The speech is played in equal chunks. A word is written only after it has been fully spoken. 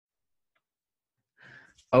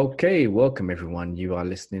Okay, welcome everyone. You are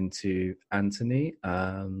listening to Anthony.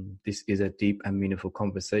 This is a deep and meaningful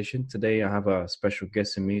conversation. Today, I have a special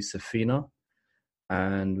guest with me, Safina,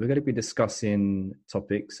 and we're going to be discussing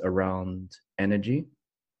topics around energy,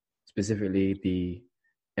 specifically the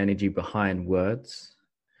energy behind words.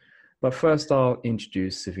 But first, I'll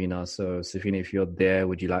introduce Safina. So, Safina, if you're there,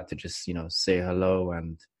 would you like to just, say hello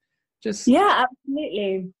and just Yeah,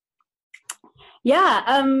 absolutely.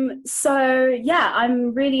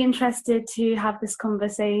 I'm really interested to have this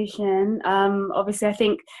conversation. Obviously, I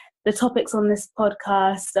think the topics on this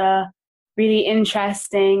podcast are really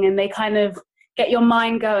interesting and they kind of get your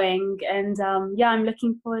mind going. I'm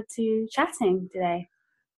looking forward to chatting today.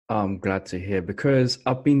 I'm glad to hear because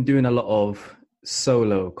I've been doing a lot of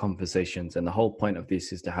solo conversations, and the whole point of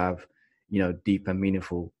this is to have, deep and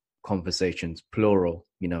meaningful conversations, plural,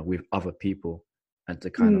 with other people, and to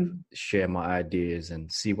kind of Mm. share my ideas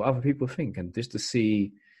and see what other people think, and just to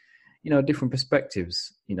see, different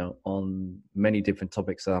perspectives, on many different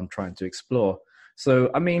topics that I'm trying to explore. So,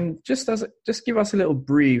 I mean, just give us a little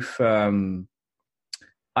brief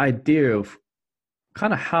idea of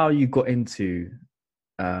kind of how you got into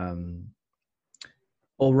um,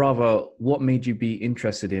 or rather, what made you be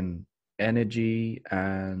interested in energy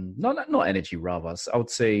and not energy, rather. I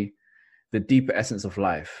would say the deeper essence of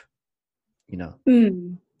life. You know.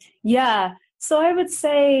 Mm. Yeah. So I would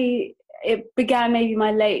say it began maybe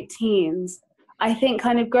my late teens. I think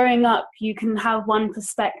kind of growing up, you can have one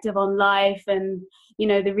perspective on life and,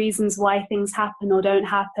 the reasons why things happen or don't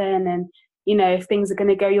happen and, if things are going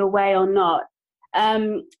to go your way or not.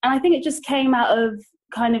 And I think it just came out of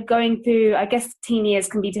kind of going through, I guess teen years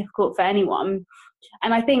can be difficult for anyone.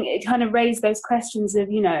 And I think it kind of raised those questions of,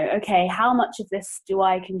 okay, how much of this do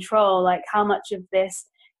I control? Like, how much of this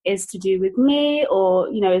is to do with me, or,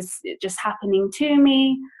 is it just happening to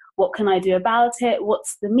me? What can I do about it?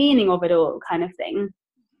 What's the meaning of it all, kind of thing?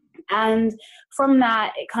 And from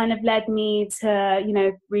that, it kind of led me to,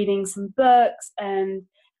 reading some books and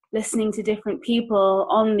listening to different people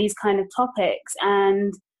on these kind of topics.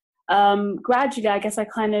 And gradually, I guess I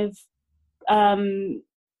kind of um,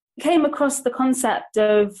 came across the concept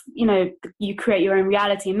of, you create your own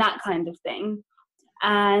reality and that kind of thing.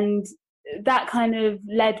 And that kind of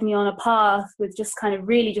led me on a path with just kind of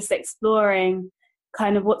really just exploring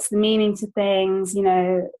kind of what's the meaning to things,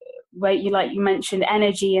 where you mentioned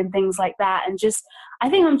energy and things like that. And just, I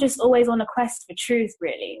think I'm just always on a quest for truth,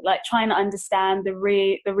 really, like trying to understand the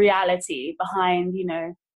reality behind,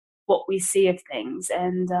 what we see of things.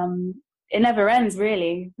 And it never ends,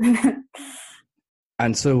 really.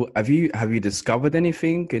 And so, have you discovered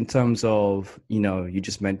anything in terms of, you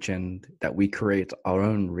just mentioned that we create our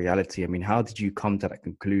own reality. I mean, how did you come to that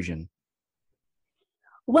conclusion?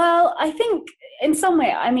 Well, I think in some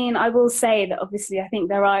way, I mean, I will say that obviously I think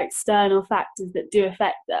there are external factors that do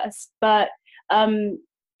affect us, but um,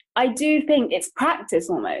 I do think it's practice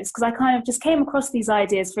almost, because I kind of just came across these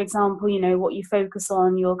ideas. For example, what you focus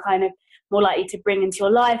on, you're kind of more likely to bring into your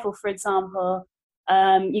life, or for example,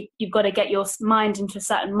 you've got to get your mind into a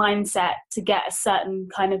certain mindset to get a certain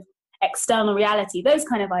kind of external reality, those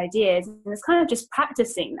kind of ideas. And it's kind of just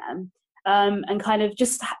practicing them and kind of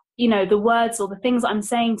just the words or the things I'm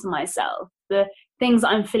saying to myself, the things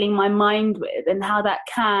I'm filling my mind with, and how that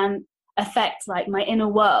can affect like my inner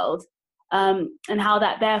world, and how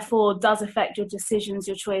that therefore does affect your decisions,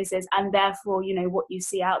 your choices, and therefore what you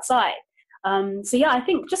see outside. I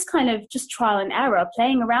think just kind of just trial and error,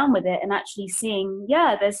 playing around with it, and actually seeing,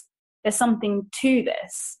 there's something to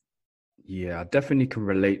this. Yeah, I definitely can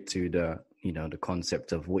relate to the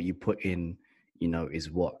concept of what you put in, is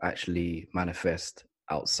what actually manifests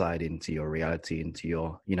outside into your reality, into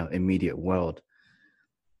your, immediate world.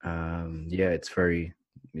 Yeah, it's very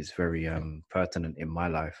pertinent in my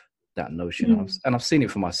life, that notion. Mm. And I've seen it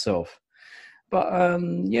for myself. But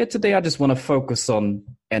yeah, today I just want to focus on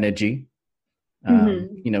energy.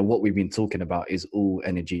 Mm-hmm. What we've been talking about is all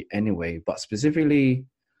energy anyway, but specifically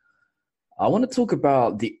I want to talk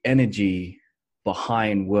about the energy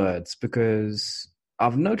behind words, because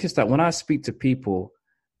I've noticed that when I speak to people,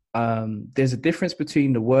 there's a difference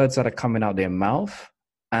between the words that are coming out their mouth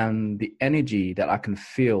and the energy that I can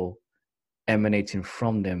feel emanating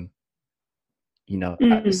from them,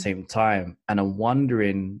 at the Mm. same time. And I'm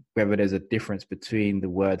wondering whether there's a difference between the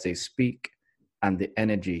words they speak and the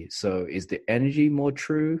energy. So is the energy more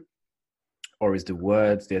true, or is the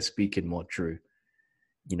words they're speaking more true?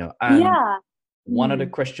 And Yeah. one of the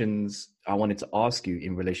Mm. questions I wanted to ask you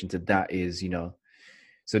in relation to that is,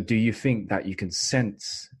 so do you think that you can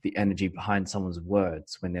sense the energy behind someone's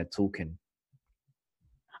words when they're talking?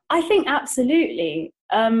 I think absolutely.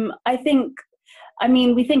 I think I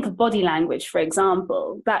mean, we think of body language, for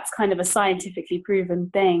example. That's kind of a scientifically proven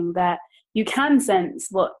thing that you can sense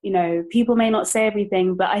what, people may not say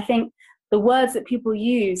everything, but I think the words that people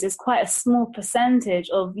use is quite a small percentage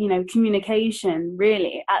of, communication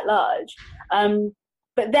really at large.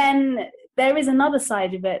 But then there is another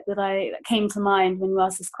side of it that came to mind when you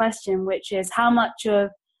asked this question, which is how much of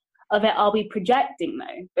it are we projecting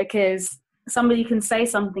though? Because somebody can say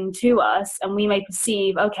something to us and we may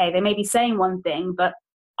perceive, okay, they may be saying one thing, but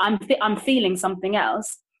I'm feeling something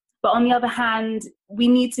else. But on the other hand, we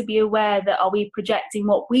need to be aware that are we projecting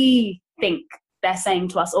what we think they're saying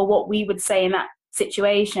to us or what we would say in that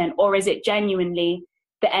situation, or is it genuinely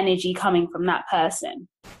the energy coming from that person?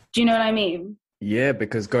 Do you know what I mean? Yeah,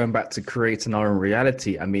 because going back to creating our own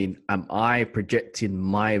reality, I mean, am I projecting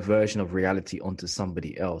my version of reality onto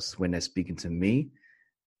somebody else when they're speaking to me?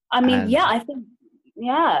 I mean, I think,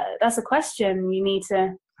 that's a question we need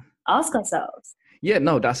to ask ourselves. Yeah,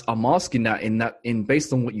 no, I'm asking that in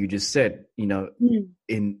based on what you just said,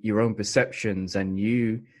 in your own perceptions and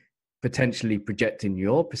you potentially projecting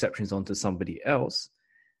your perceptions onto somebody else.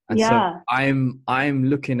 And so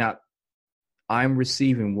I'm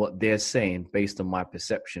receiving what they're saying based on my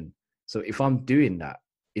perception. So if I'm doing that,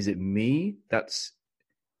 is it me that's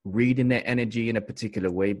reading their energy in a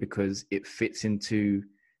particular way because it fits into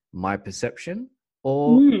my perception,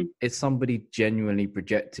 or is somebody genuinely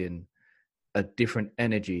projecting a different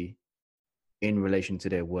energy in relation to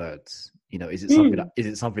their words? Is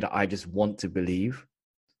it something that I just want to believe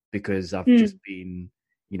because I've just been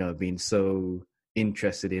so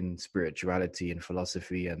interested in spirituality and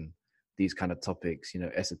philosophy and these kind of topics,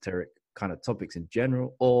 esoteric kind of topics in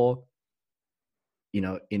general, or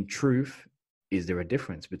in truth, is there a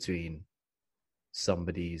difference between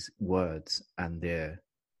somebody's words and their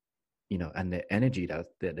and their energy that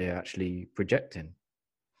they're actually projecting?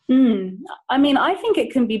 I mean, I think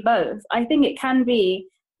it can be both. I think it can be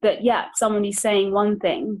that, somebody's saying one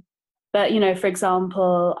thing, but, for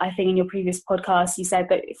example, I think in your previous podcast, you said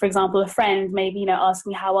that, for example, a friend maybe,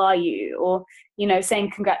 asking, how are you? Or,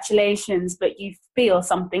 saying congratulations, but you feel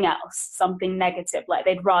something else, something negative, like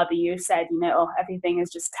they'd rather you have said, oh, everything is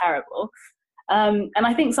just terrible. And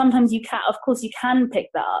I think sometimes you can pick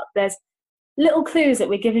that up. There's little clues that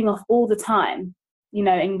we're giving off all the time,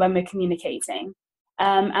 when we're communicating.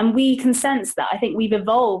 And we can sense that. I think we've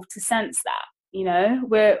evolved to sense that,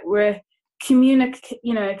 we're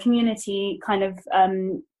community kind of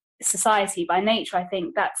society by nature. I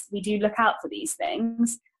think we do look out for these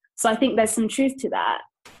things. So I think there's some truth to that.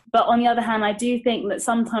 But on the other hand, I do think that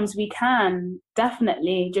sometimes we can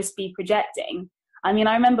definitely just be projecting. I mean,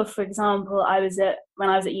 I remember, for example, when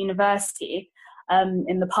I was at university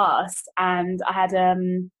in the past, and I had a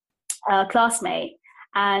classmate,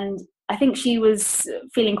 and I think she was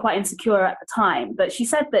feeling quite insecure at the time, but she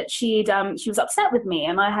said that she was upset with me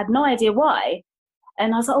and I had no idea why.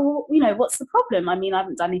 And I was like, oh, well, what's the problem? I mean, I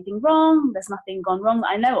haven't done anything wrong. There's nothing gone wrong that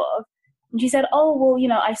I know of. And she said, oh,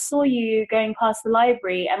 well, I saw you going past the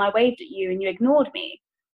library and I waved at you and you ignored me.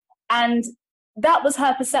 And that was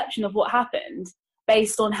her perception of what happened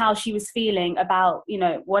based on how she was feeling about,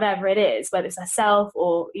 whatever it is, whether it's herself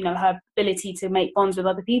or, her ability to make bonds with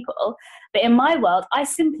other people. But in my world, I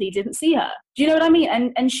simply didn't see her. Do you know what I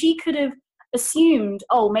mean? And she could have assumed,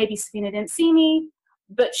 oh, maybe Safina didn't see me,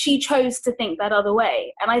 but she chose to think that other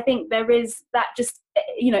way. And I think there is that just,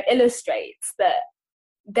 illustrates that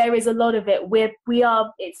there is a lot of it where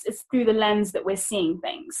it's through the lens that we're seeing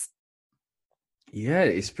things. Yeah,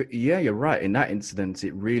 you're right. In that incident,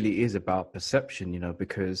 it really is about perception,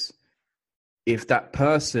 because if that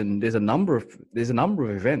person, there's a number of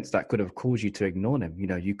events that could have caused you to ignore them.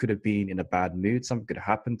 You could have been in a bad mood, something could have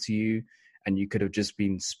happened to you, and you could have just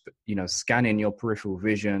been, scanning your peripheral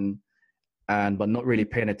vision, but not really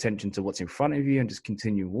paying attention to what's in front of you and just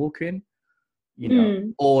continue walking,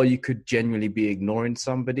 or you could genuinely be ignoring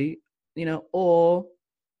somebody, or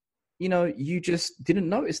you just didn't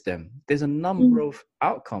notice them. There's a number of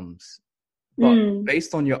outcomes, but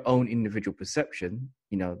based on your own individual perception,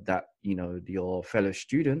 that, your fellow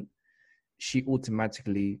student, she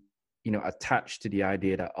automatically, attached to the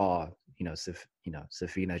idea that,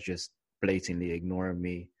 Safina's just blatantly ignoring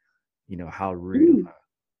me, how rude of her.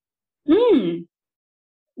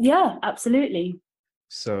 Yeah, absolutely.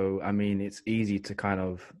 So, I mean, it's easy to kind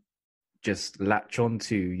of just latch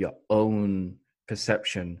onto your own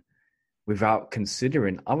perception without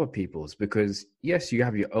considering other people's, because yes, you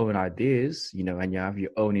have your own ideas, and you have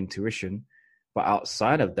your own intuition, but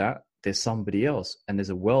outside of that, there's somebody else and there's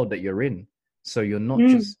a world that you're in. So you're not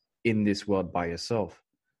just in this world by yourself.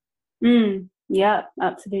 Yeah,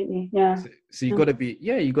 absolutely. Yeah. So you got to be,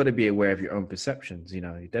 you got to be aware of your own perceptions. You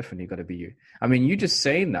know, you definitely got to be you. I mean, you just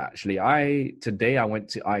saying that actually, today I went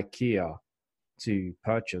to IKEA to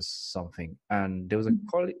purchase something, and there was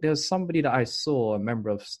there was somebody that I saw, a member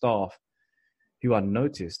of staff, who I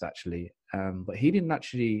noticed actually, but he didn't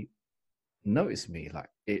actually notice me. Like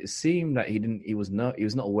it seemed that he was not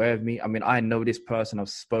aware of me. I mean, I know this person, I've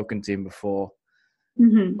spoken to him before,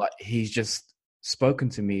 Mm-hmm. but he's just spoken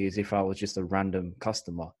to me as if I was just a random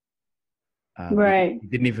customer. Right. He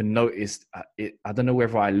didn't even notice it. I don't know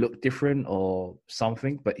whether I looked different or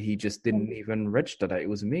something, but he just didn't even register that it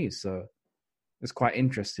was me. So it's quite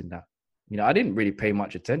interesting that, you know, I didn't really pay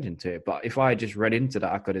much attention to it, but if I just read into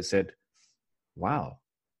that, I could have said, wow,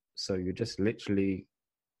 so you're just literally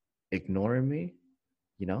ignoring me,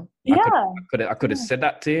 you know? Yeah. I could have said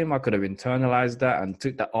that to him. I could have internalized that and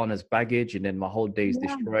took that on as baggage, and then my whole day is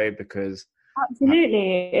Yeah. destroyed because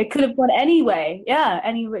Absolutely. It could have gone any way. Yeah,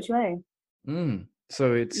 any which way.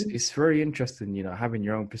 So it's very interesting, you know, having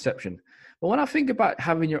your own perception. But when I think about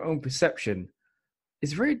having your own perception,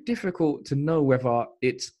 it's very difficult to know whether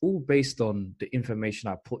it's all based on the information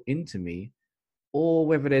I put into me or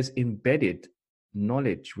whether there's embedded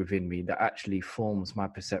knowledge within me that actually forms my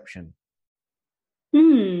perception.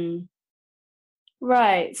 Hmm.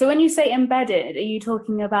 Right. So when you say embedded, are you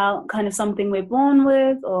talking about kind of something we're born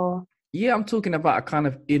with, or? Yeah, I'm talking about a kind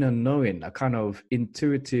of inner knowing, a kind of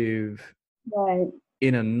intuitive Right.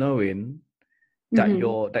 inner knowing that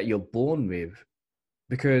Mm-hmm. you're born with.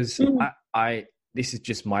 Because Mm-hmm. I this is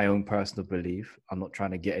just my own personal belief. I'm not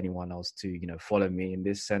trying to get anyone else to, you know, follow me in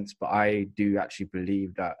this sense, but I do actually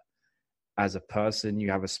believe that as a person,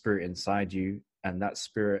 you have a spirit inside you, and that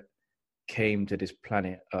spirit came to this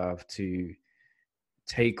planet Earth to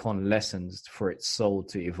take on lessons for its soul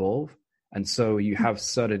to evolve. And so you have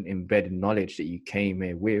certain embedded knowledge that you came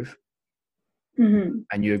here with, Mm-hmm.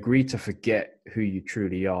 and you agree to forget who you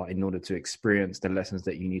truly are in order to experience the lessons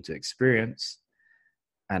that you need to experience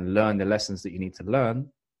and learn the lessons that you need to learn.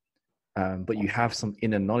 But you have some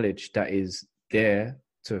inner knowledge that is there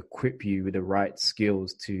to equip you with the right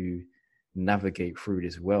skills to navigate through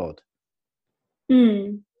this world.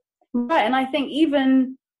 Mm. Right. And I think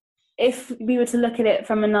even if we were to look at it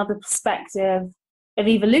from another perspective of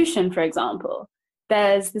evolution, for example,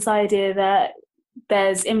 there's this idea that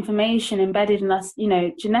there's information embedded in us, you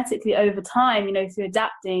know, genetically over time, you know, through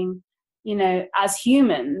adapting, you know, as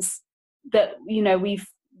humans, that, you know,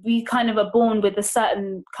 we kind of are born with a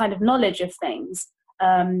certain kind of knowledge of things,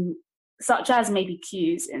 such as maybe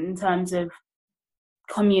cues in terms of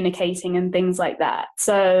communicating and things like that.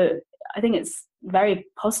 So I think it's very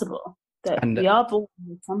possible that And we are born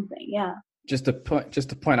with something. Yeah. just to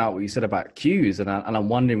point out what you said about cues, and I'm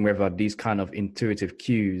wondering whether these kind of intuitive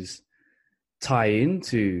cues tie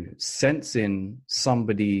into sensing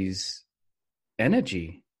somebody's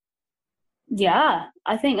energy. Yeah,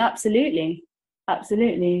 I think absolutely.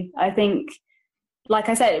 Absolutely. I think, like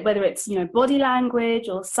I said, whether it's, you know, body language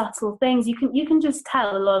or subtle things, you can just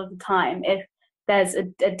tell a lot of the time if there's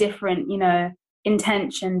a different, you know,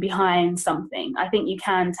 intention behind something. I think you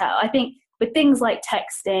can tell. I think with things like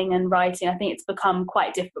texting and writing, I think it's become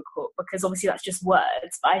quite difficult because obviously that's just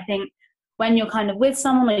words. But I think when you're kind of with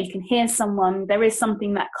someone or you can hear someone, there is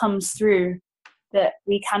something that comes through that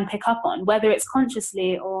we can pick up on, whether it's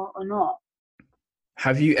consciously or not.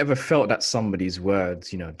 Have you ever felt that somebody's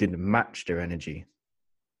words, you know, didn't match their energy?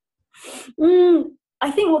 Mm, I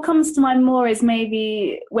think what comes to mind more is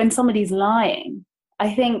maybe when somebody's lying.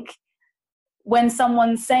 I think when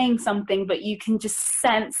someone's saying something, but you can just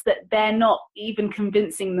sense that they're not even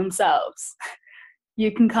convincing themselves,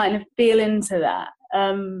 you can kind of feel into that.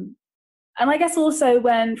 And I guess also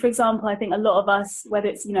when, for example, I think a lot of us, whether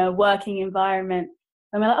it's, you know, a working environment,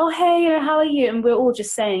 and we're like, oh, hey, you know, how are you? And we're all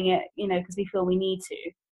just saying it, you know, because we feel we need to.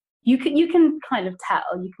 You can kind of tell,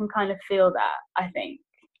 you can kind of feel that, I think.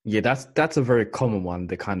 Yeah, that's a very common one,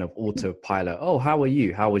 the kind of autopilot. Oh, how are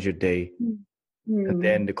you? How was your day? And Mm.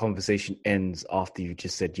 then the conversation ends after you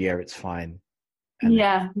just said, yeah, it's fine. And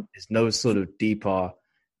Yeah. there's no sort of deeper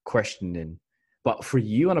questioning. But for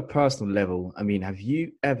you on a personal level, I mean,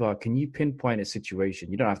 can you pinpoint a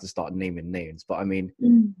situation? You don't have to start naming names, but I mean,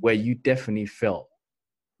 Mm. where you definitely felt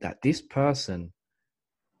that this person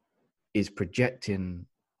is projecting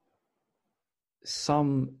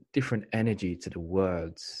some different energy to the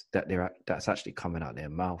words that's actually coming out their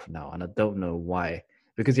mouth now, and I don't know why.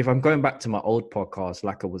 Because if I'm going back to my old podcast,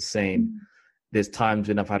 like I was saying, there's times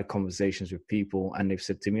when I've had conversations with people and they've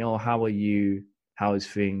said to me, oh, how are you, how is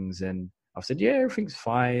things? And I've said, yeah, everything's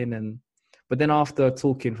fine. But then after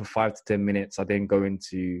talking for 5 to 10 minutes, I then go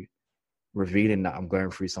into revealing that I'm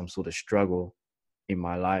going through some sort of struggle, in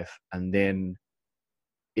my life, and then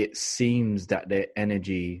it seems that their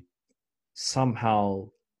energy somehow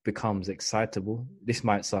becomes excitable. This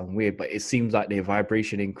might sound weird, but it seems like their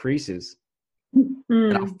vibration increases.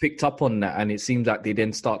 And I've picked up on that, and it seems like they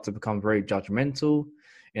then start to become very judgmental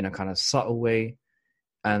in a kind of subtle way.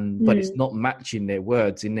 But it's not matching their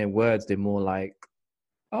words. In their words, they're more like,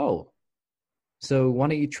 oh, so why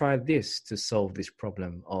don't you try this to solve this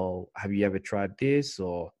problem? Or have you ever tried this?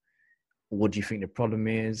 Or what do you think the problem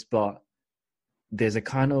is? But there's a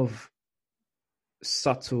kind of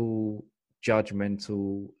subtle,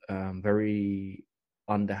 judgmental, very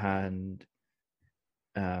underhand,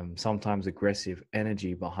 sometimes aggressive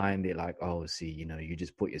energy behind it. Like, oh, see, you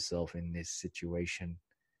just put yourself in this situation.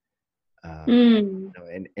 And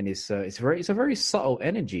it's a very subtle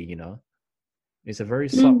energy, It's a very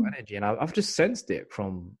subtle energy, and I've just sensed it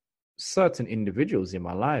from certain individuals in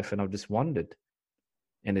my life, and I've just wondered,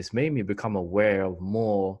 and it's made me become aware of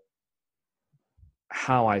more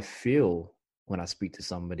how I feel when I speak to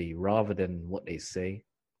somebody rather than what they say.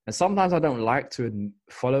 And sometimes I don't like to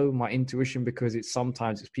follow my intuition because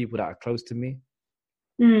sometimes it's people that are close to me,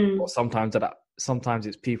 or sometimes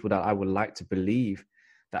it's people that I would like to believe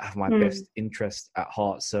that have my best interest at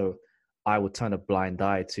heart. So I would turn a blind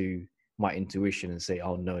eye to my intuition and say,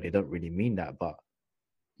 oh no, they don't really mean that. But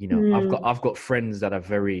I've got friends that are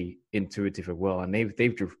very intuitive as well, and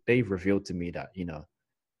they've revealed to me that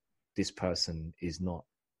this person is not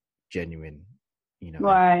genuine,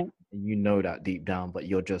 right? And that deep down, but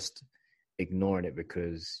you're just ignoring it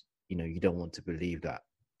because you don't want to believe that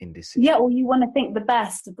in this situation. Yeah, or you want to think the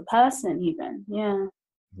best of the person, even.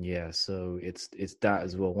 Yeah, so it's that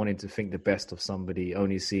as well, wanting to think the best of somebody,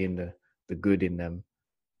 only seeing the good in them,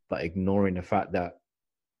 but ignoring the fact that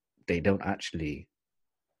they don't actually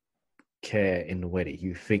care in the way that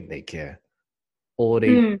you think they care. Or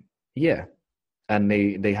they and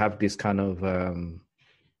they have this kind of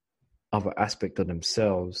other aspect of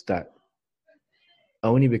themselves that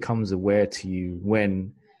only becomes aware to you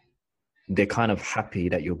when they're kind of happy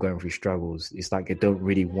that you're going through struggles. It's like they don't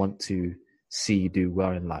really want to see you do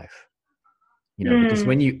well in life, because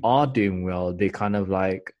when you are doing well, they kind of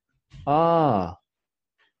like,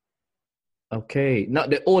 okay. No,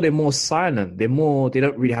 they're more silent. They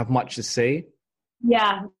don't really have much to say.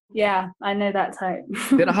 Yeah, I know that type.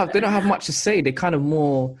 They don't have much to say. They kind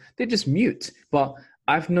of they just mute. But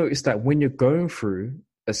I've noticed that when you're going through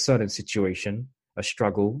a certain situation, a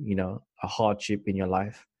struggle, a hardship in your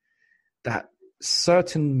life, that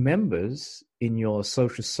certain members in your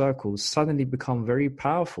social circles suddenly become very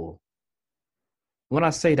powerful. When I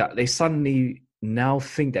say that, they suddenly now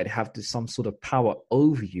think that they have some sort of power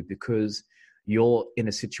over you because you're in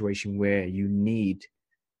a situation where you need,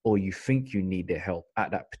 or you think you need, their help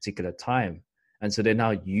at that particular time. And so they're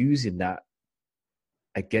now using that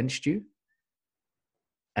against you.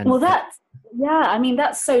 And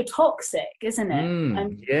that's so toxic, isn't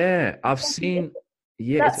it? I've seen.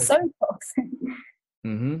 That's so toxic.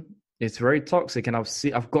 It's very toxic, and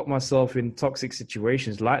I've got myself in toxic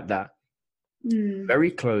situations like that. Very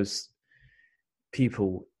close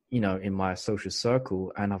people, in my social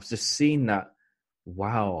circle, and I've just seen that.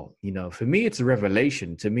 Wow, for me, it's a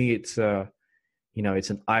revelation. To me, it's it's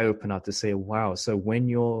an eye opener to say, wow. So when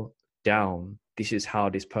you're down, this is how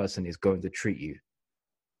this person is going to treat you.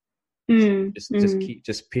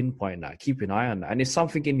 Just pinpoint that, keep an eye on that. And it's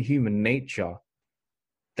something in human nature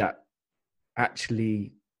that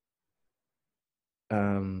actually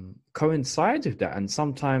coincides with that, and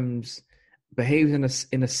sometimes behaves in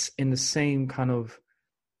the same kind of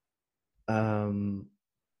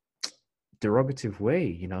derogative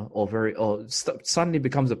way, or suddenly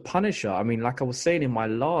becomes a punisher. I mean, like I was saying in my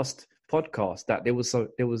last podcast, that there was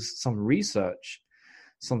some research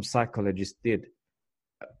some psychologists did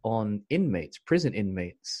on prison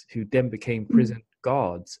inmates, who then became prison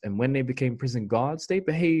guards. And when they became prison guards, they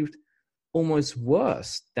behaved almost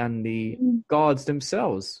worse than the guards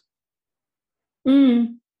themselves.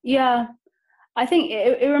 Yeah, I think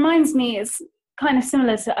it reminds me, it's kind of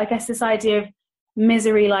similar to, I guess, this idea of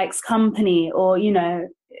misery likes company, or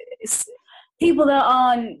it's people that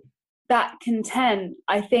aren't that content.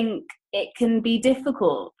 I think it can be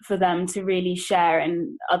difficult for them to really share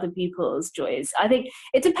in other people's joys. I think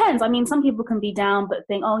it depends. I mean, some people can be down but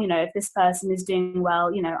think, if this person is doing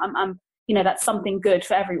well, I'm that's something good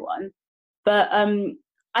for everyone. But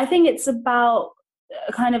I think it's about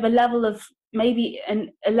a kind of a level of, maybe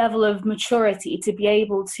a level of maturity to be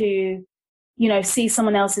able to see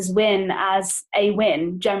someone else's win as a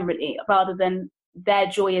win generally, rather than their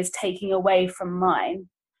joy is taking away from mine.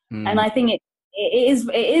 And I think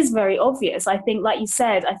it is very obvious. I think, like you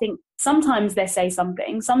said, I think sometimes they say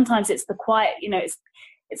something, sometimes it's the quiet,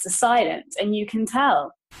 it's the silence, and you can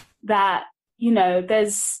tell that,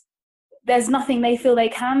 there's nothing they feel they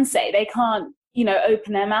can say. They can't,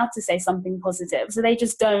 open their mouth to say something positive. So they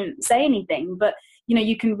just don't say anything. But,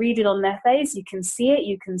 you can read it on their face, you can see it,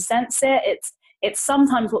 you can sense it. It's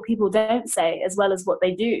sometimes what people don't say as well as what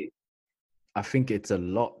they do. I think it's a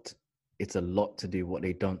lot to do what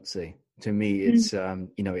they don't say. To me, it's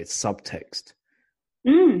it's subtext.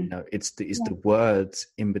 It's the words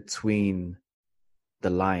in between the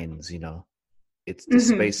lines, it's the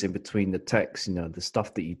space in between the text, the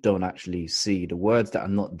stuff that you don't actually see, the words that are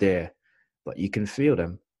not there, but you can feel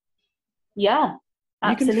them. Yeah,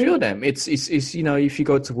 absolutely. You can feel them. It's if you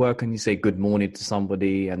go to work and you say good morning to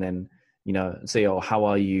somebody and then, say, oh, how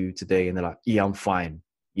are you today? And they're like, yeah, I'm fine.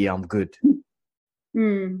 Yeah, I'm good.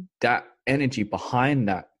 That energy behind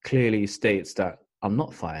that clearly states that I'm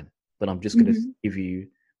not fine, but I'm just going to give you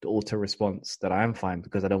the auto response that I am fine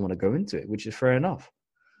because I don't want to go into it, which is fair enough.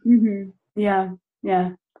 Yeah,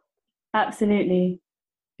 absolutely.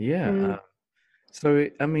 Yeah. So,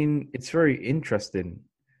 I mean, it's very interesting,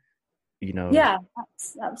 Yeah,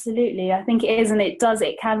 absolutely. I think it is, and it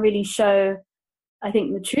can really show, I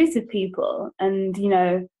think, the truth of people. And,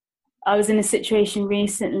 I was in a situation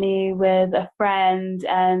recently with a friend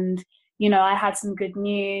and, I had some good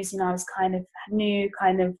news. I was kind of new,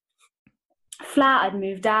 kind of flat. I'd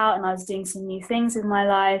moved out and I was doing some new things in my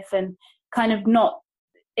life and kind of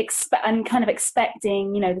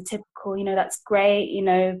expecting, the typical, that's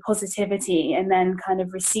great, positivity, and then kind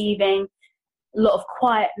of receiving a lot of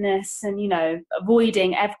quietness and,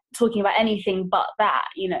 avoiding talking about anything but that,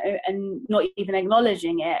 and not even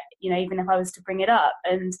acknowledging it, even if I was to bring it up.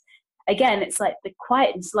 And again, it's like the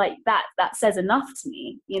quietness like that says enough to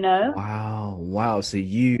me, Wow. So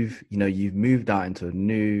you've moved out into a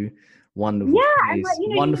new wonderful place.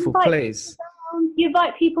 And Wonderful place. You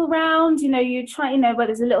invite people around, you try,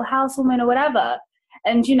 whether it's a little housewarming or whatever.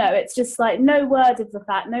 And, it's just like no word of the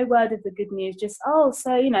fact, no word of the good news, just, oh,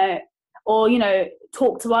 so, or,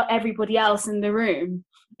 talk to everybody else in the room,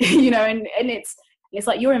 and it's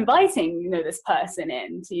like you're inviting, this person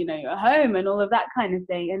into, your home and all of that kind of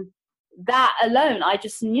thing. And that alone, I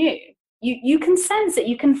just knew. You can sense it,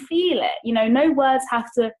 you can feel it, no words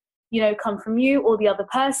have to, come from you or the other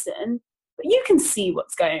person. But you can see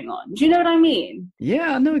what's going on. Do you know what I mean?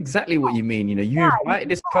 Yeah, I know exactly what you mean. You invite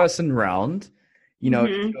this person round,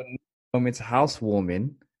 it's a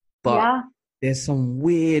housewarming, but there's some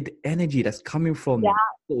weird energy that's coming from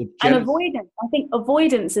and avoidance. I think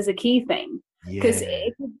avoidance is a key thing because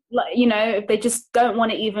if they just don't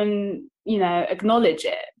want to even acknowledge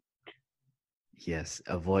it. Yes,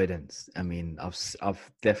 avoidance. I mean,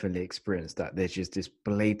 I've definitely experienced that. There's just this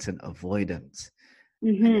blatant avoidance.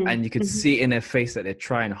 And you can see in their face that they're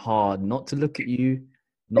trying hard not to look at you,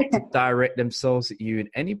 not to direct themselves at you in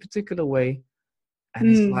any particular way. And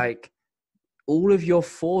it's like all of your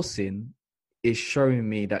forcing is showing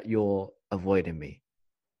me that you're avoiding me.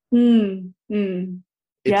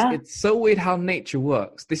 It's so weird how nature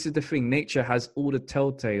works. This is the thing. Nature has all the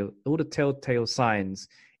telltale signs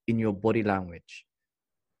in your body language.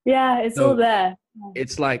 Yeah, it's all there.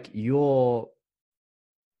 It's like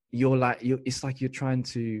it's like you're trying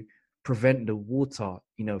to prevent the water,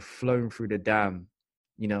 flowing through the dam,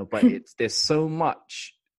 but there's so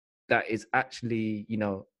much that is actually,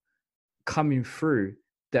 coming through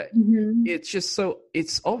that it's just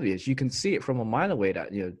it's obvious. You can see it from a mile away that,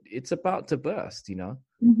 it's about to burst,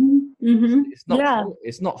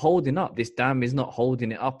 It's not holding up. This dam is not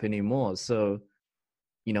holding it up anymore. So,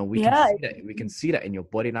 we can see that. We can see that in your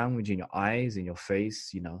body language, in your eyes, in your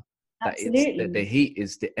face, that absolutely. That the heat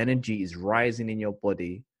is, the energy is rising in your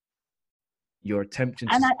body. Your attention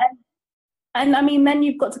and I mean, then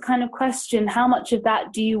you've got to kind of question how much of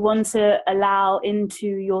that do you want to allow into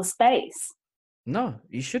your space? No,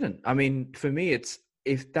 you shouldn't. I mean, for me,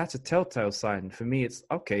 if that's a telltale sign, for me, it's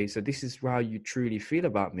okay. So this is how you truly feel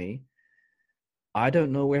about me. I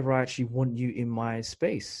don't know whether I actually want you in my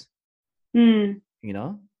space. Because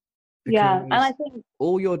and I think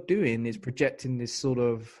all you're doing is projecting this sort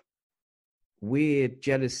of weird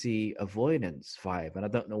jealousy avoidance vibe, and I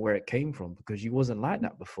don't know where it came from because you wasn't like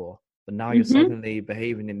that before, but now you're suddenly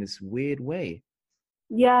behaving in this weird way.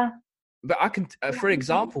 But I can for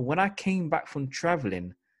example, when I came back from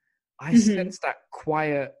traveling, I sensed that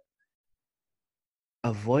quiet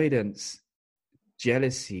avoidance,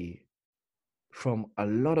 jealousy from a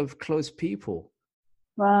lot of close people.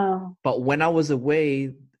 Wow. But when I was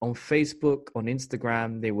away on Facebook, on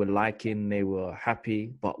Instagram, they were liking, they were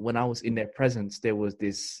happy. But when I was in their presence, there was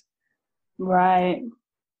this Right.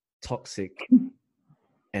 toxic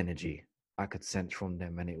energy I could sense from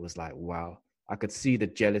them. And it was like, wow, I could see the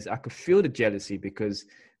jealousy. I could feel the jealousy because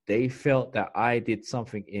they felt that I did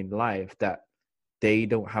something in life that they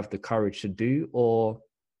don't have the courage to do, or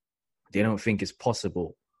they don't think is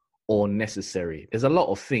possible or necessary. There's a lot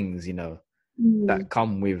of things, that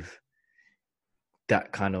come with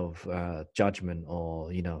that kind of judgment,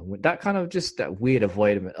 or, that kind of just that weird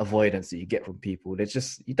avoidance that you get from people. There's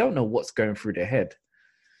just, you don't know what's going through their head.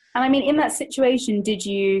 And I mean, in that situation, did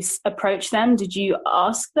you approach them? Did you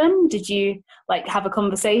ask them? Did you have a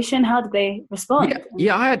conversation? How did they respond?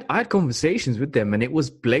 Yeah. I had conversations with them, and it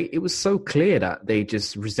was it was so clear that they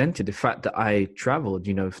just resented the fact that I traveled.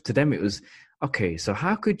 To them it was, okay, so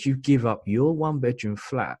how could you give up your 1-bedroom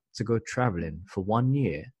flat to go traveling for 1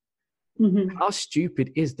 year? Mm-hmm. How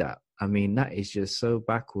stupid is that? I mean, that is just so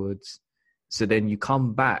backwards. So then you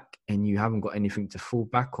come back and you haven't got anything to fall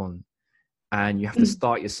back on. And you have to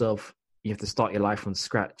start your life from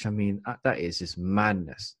scratch. I mean, that is just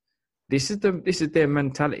madness. This is their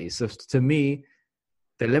mentality. So to me,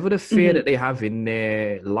 the level of fear that they have in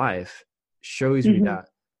their life shows me that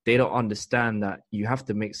they don't understand that you have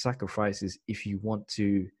to make sacrifices if you want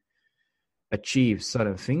to achieve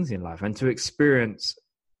certain things in life and to experience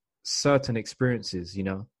certain experiences.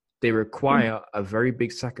 They require a very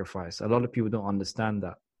big sacrifice. A lot of people don't understand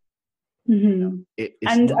that.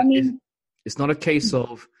 It's not a case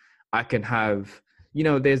of I can have,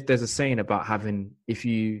 there's a saying about having, if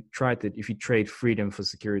you trade freedom for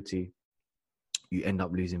security, you end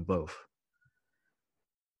up losing both.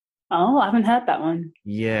 Oh, I haven't heard that one.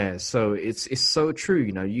 Yeah. So it's so true.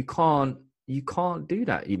 You can't do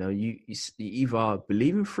that. You either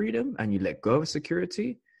believe in freedom and you let go of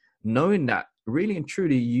security, knowing that really and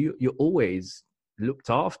truly you're always looked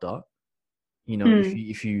after,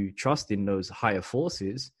 if you trust in those higher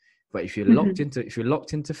forces. But if you're locked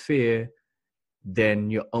into fear, then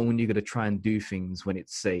you're only going to try and do things when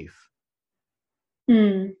it's safe.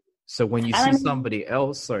 So when you see somebody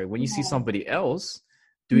else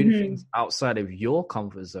doing things outside of your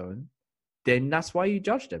comfort zone, then that's why you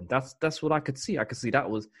judge them. That's what I could see. I could see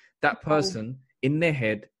that person in their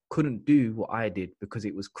head couldn't do what I did because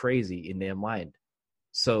it was crazy in their mind.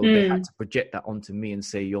 So they had to project that onto me and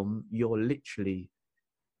say, you're literally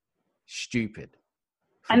stupid.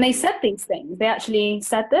 And they said these things. They actually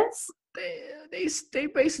said this. They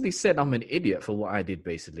basically said I'm an idiot for what I did,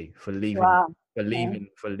 basically for leaving,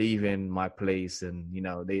 for leaving my place, and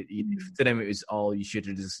to them it was, oh, you should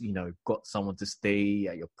have just got someone to stay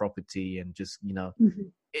at your property, and just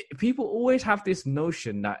people always have this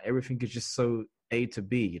notion that everything is just so A to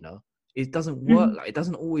B. It doesn't work it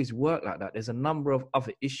doesn't always work like that. There's a number of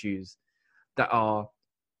other issues that are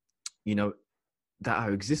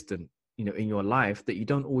existent in your life that you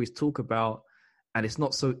don't always talk about, and it's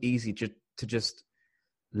not so easy to just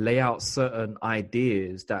lay out certain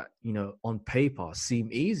ideas that on paper seem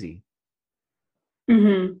easy.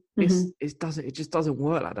 It just doesn't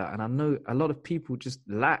work like that. And I know a lot of people just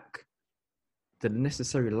lack the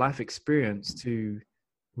necessary life experience to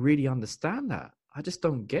really understand that. I just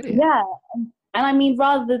don't get it. Yeah. And I mean,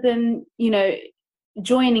 rather than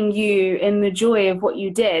joining you in the joy of what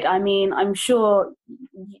you did, I mean, I'm sure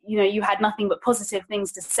you had nothing but positive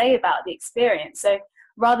things to say about the experience. So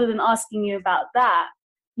rather than asking you about that,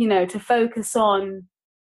 to focus on,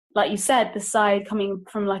 like you said, the side coming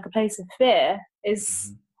from a place of fear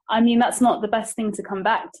is, I mean, that's not the best thing to come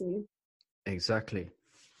back to. Exactly.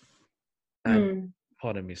 And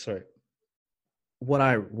pardon me, sorry. What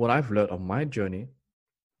I've learned on my journey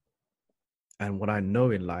and what I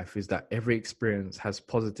know in life is that every experience has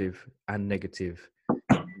positive and negative,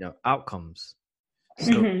 outcomes.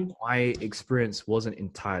 So my experience wasn't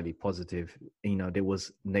entirely positive. There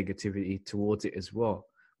was negativity towards it as well.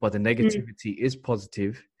 But the negativity is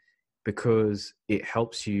positive because it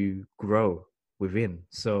helps you grow within.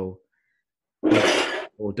 So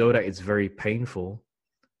although that it's very painful,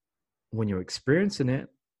 when you're experiencing it,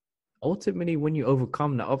 ultimately when you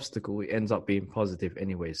overcome the obstacle, it ends up being positive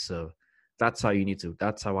anyway. So that's how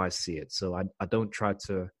that's how I see it. So I don't try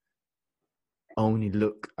to only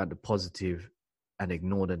look at the positive and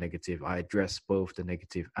ignore the negative. I address both the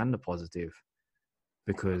negative and the positive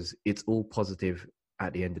because it's all positive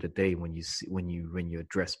at the end of the day when you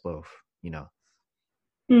address both,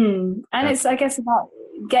 And it's, I guess, about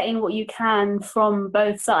getting what you can from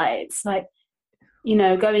both sides,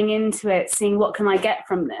 going into it, seeing what can I get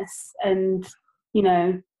from this, and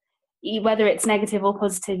whether it's negative or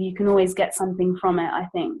positive, you can always get something from it, I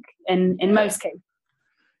think, in most cases.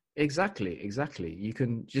 Exactly. You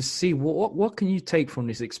can just see what can you take from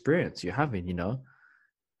this experience you're having,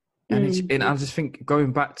 And I just think,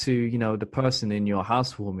 going back to, you know, the person in your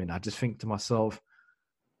housewarming, I just think to myself,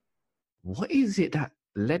 what is it that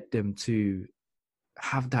led them to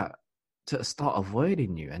have that, to start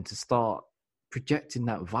avoiding you and to start projecting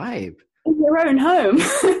that vibe in your own home?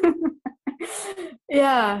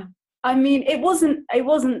 Yeah, I mean, it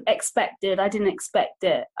wasn't expected. I didn't expect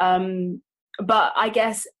it. But I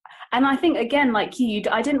guess, and I think, again, like you,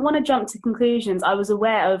 I didn't want to jump to conclusions. I was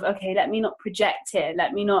aware of, okay, let me not project here,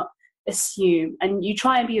 let me not assume. And you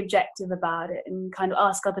try and be objective about it and kind of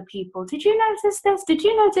ask other people, did you notice this, did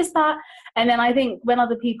you notice that? And then I think when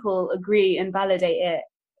other people agree and validate it,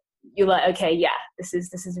 you're like, okay, yeah, this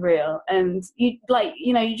is real. And you, like,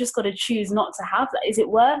 you know, you just got to choose not to have that. Is it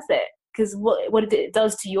worth it? Because what it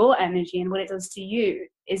does to your energy and what it does to you,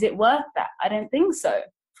 is it worth that? I don't think so.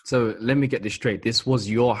 So let me get this straight. This was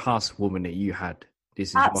your housewoman that you had. This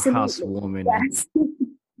is Absolutely. your housewoman. Yes.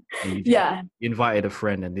 And Yeah. You invited a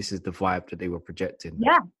friend, and this is the vibe that they were projecting.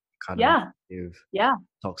 Yeah. Kind of negative, Yeah.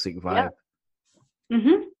 toxic vibe. Yeah.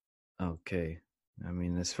 Mm-hmm. Okay. I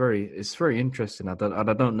mean, it's very interesting. I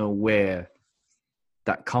don't know where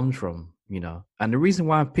that comes from, you know. And the reason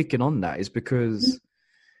why I'm picking on that is because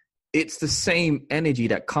it's the same energy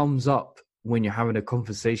that comes up when you're having a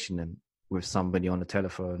conversation with somebody on the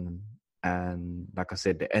telephone, and like I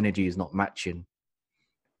said, the energy is not matching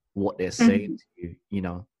what they're saying to you, you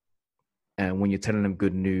know. And when you're telling them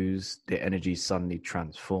good news, their energy suddenly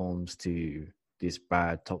transforms to this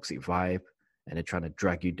bad, toxic vibe, and they're trying to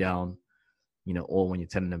drag you down, you know. Or when you're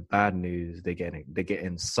telling them bad news, they're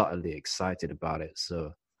getting subtly excited about it.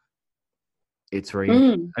 So it's very.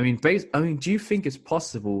 I mean, do you think it's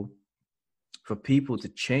possible for people to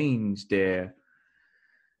change their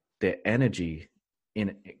energy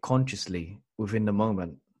consciously within the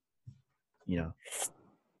moment, you know?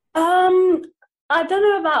 I don't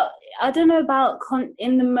know about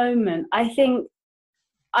in the moment. I think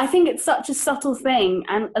it's such a subtle thing,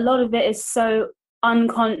 and a lot of it is so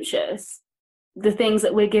unconscious, the things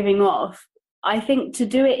that we're giving off. I think to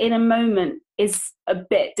do it in a moment is a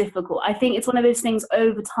bit difficult. I think it's one of those things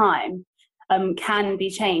over time can be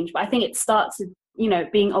changed. But I think it starts with, you know,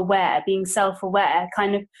 being aware, being self-aware,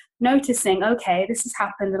 kind of noticing, okay, this has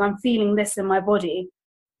happened and I'm feeling this in my body.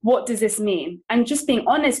 What does this mean? And just being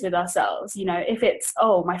honest with ourselves, you know, if it's,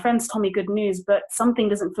 oh, my friend's told me good news, but something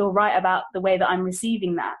doesn't feel right about the way that I'm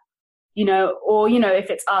receiving that, you know, or, you know, if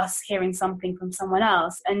it's us hearing something from someone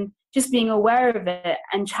else, and just being aware of it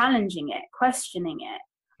and challenging it, questioning it,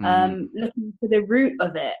 looking for the root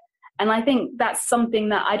of it. And I think that's something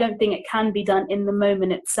that I don't think it can be done in the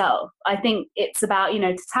moment itself. I think it's about, you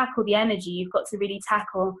know, to tackle the energy, you've got to really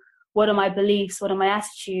tackle, what are my beliefs? What are my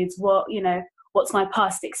attitudes? What, you know, what's my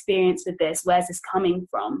past experience with this? Where's this coming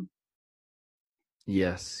from?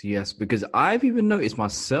 Yes, because I've even noticed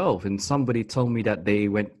myself, and somebody told me that they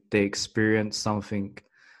experienced something.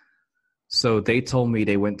 So they told me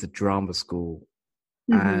they went to drama school,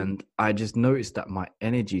 and I just noticed that my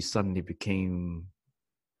energy suddenly became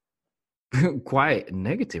quite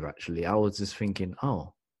negative, actually. I was just thinking,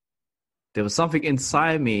 oh, there was something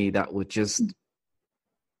inside me that was just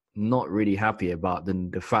not really happy about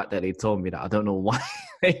the fact that they told me that. I don't know why.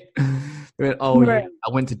 They went, oh, yeah,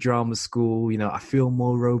 I went to drama school, you know, I feel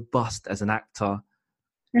more robust as an actor.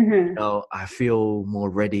 You know, I feel more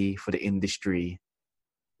ready for the industry.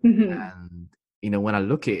 And, you know, when I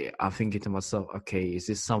look at it, I'm thinking to myself, okay, is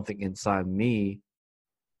this something inside me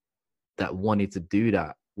that wanted to do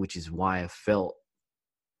that, which is why I felt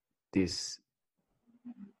this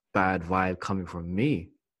bad vibe coming from me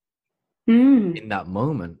in that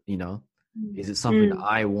moment, you know? Is it something that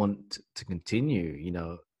I want to continue, you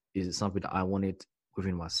know? Is it something that I wanted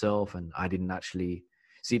within myself and I didn't actually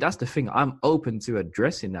see? That's the thing. I'm open to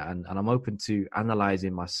addressing that, and I'm open to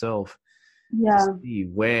analyzing myself to see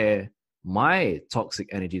where my toxic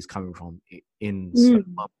energy is coming from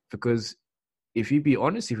because if you be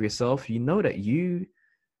honest with yourself, you know that you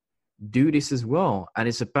do this as well, and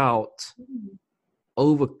it's about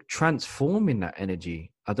over transforming that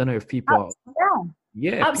energy. I don't know if people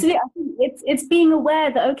absolutely. I think it's being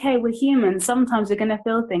aware that, okay, we're humans, sometimes we're going to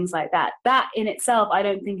feel things like that. That in itself, I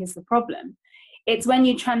don't think is the problem. It's when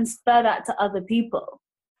you transfer that to other people.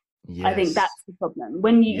 I think that's the problem.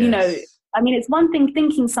 When you know, I mean, it's one thing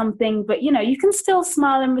thinking something, but, you know, you can still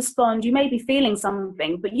smile and respond. You may be feeling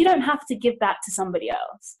something, but you don't have to give that to somebody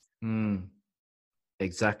else.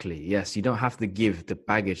 Exactly. Yes. You don't have to give the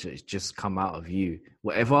baggage that's just come out of you.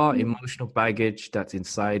 Whatever emotional baggage that's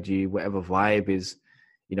inside you, whatever vibe is,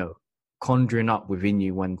 you know, conjuring up within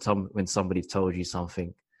you when somebody told you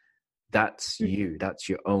something, that's you. That's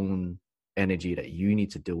your own energy that you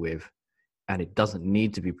need to deal with. and it doesn't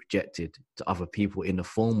need to be projected to other people in the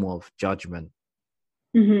form of judgment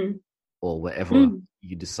or whatever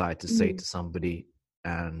you decide to say to somebody.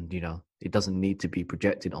 And, it doesn't need to be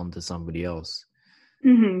projected onto somebody else.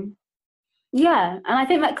 Yeah. And I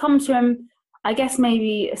think that comes from, I guess,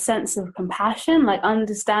 maybe a sense of compassion, like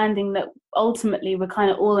understanding that ultimately we're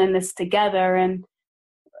kind of all in this together. And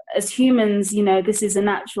as humans, this is a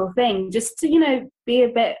natural thing, just to, be a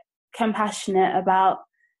bit compassionate about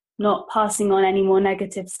not passing on any more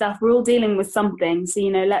negative stuff. We're all dealing with something. So,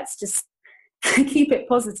 let's just keep it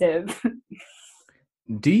positive.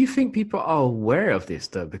 Do you think people are aware of this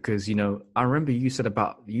though? Because, I remember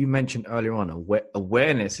you mentioned earlier on,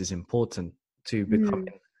 awareness is important to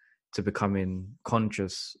becoming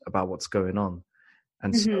conscious about what's going on.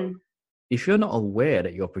 And so if you're not aware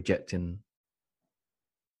that you're projecting,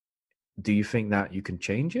 do you think that you can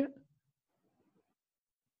change it?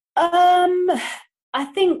 I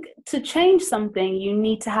think to change something, you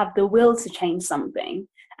need to have the will to change something.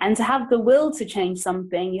 And to have the will to change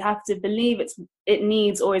something, you have to believe it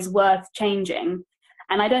needs or is worth changing.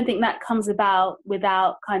 And I don't think that comes about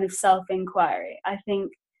without kind of self-inquiry. I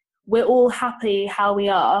think we're all happy how we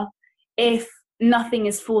are if nothing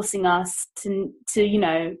is forcing us to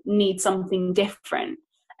need something different.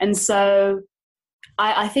 And so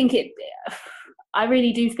I think I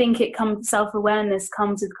really do think self-awareness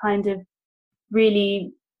comes with kind of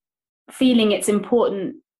really feeling it's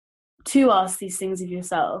important to ask these things of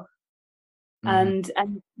yourself. And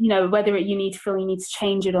whether you need to feel you need to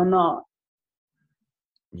change it or not.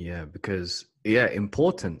 Yeah, because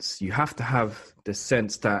importance, you have to have the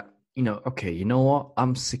sense that, okay, you know what,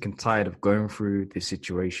 I'm sick and tired of going through this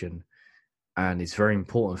situation, and it's very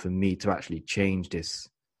important for me to actually change this.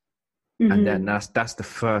 And then that's the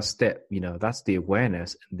first step, that's the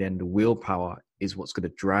awareness. And then the willpower is what's going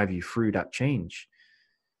to drive you through that change.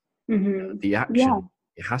 The action,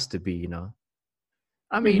 it has to be,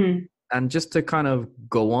 I mean, and just to kind of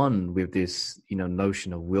go on with this,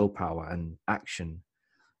 notion of willpower and action.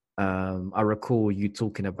 I recall you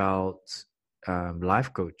talking about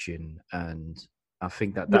life coaching, and I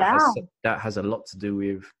think that has a lot to do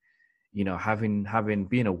with,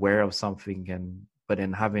 being aware of something, but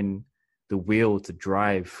then having the will to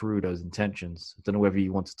drive through those intentions. I don't know whether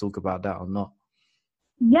you want to talk about that or not.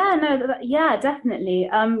 Yeah, definitely.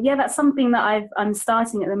 That's something that I'm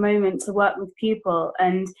starting at the moment to work with people.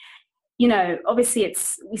 And, obviously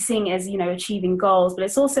we're seeing it as, achieving goals, but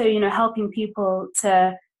it's also, helping people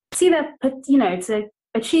to see to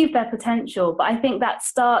achieve their potential. But I think that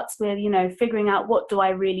starts with, figuring out, what do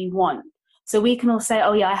I really want? So we can all say,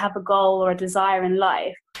 oh yeah, I have a goal or a desire in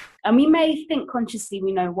life. And we may think consciously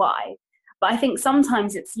we know why. But I think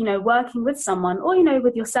sometimes it's, working with someone or,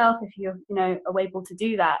 with yourself, if you're, are able to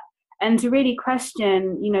do that, and to really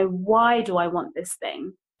question, why do I want this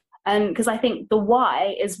thing? And because I think the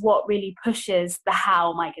why is what really pushes the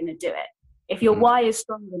how am I going to do it. If your why is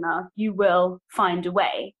strong enough, you will find a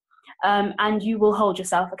way, and you will hold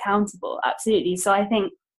yourself accountable. Absolutely. So I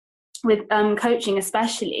think with coaching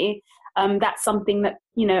especially, that's something that,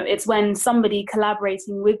 it's when somebody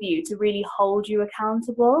collaborating with you to really hold you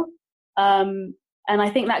accountable. And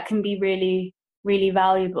I think that can be really, really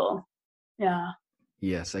valuable. Yeah.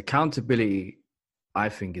 Yes, accountability, I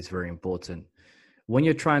think, is very important. When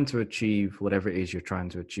you're trying to achieve whatever it is you're trying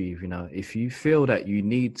to achieve, if you feel that you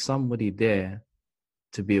need somebody there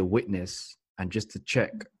to be a witness and just to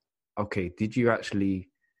check, okay, did you actually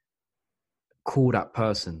call that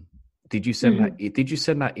person? Did you send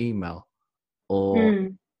that email, or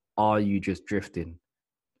are you just drifting?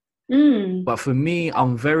 But for me,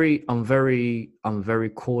 I'm very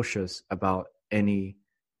cautious about any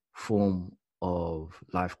form of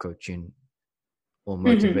life coaching or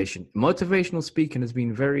motivation. Motivational speaking has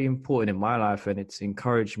been very important in my life, and it's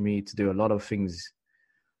encouraged me to do a lot of things,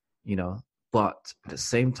 but at the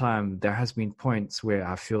same time, there has been points where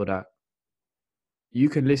I feel that you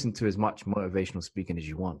can listen to as much motivational speaking as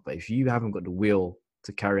you want, but if you haven't got the will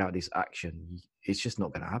to carry out this action, it's just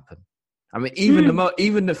not going to happen. I mean,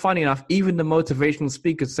 funny enough, even the motivational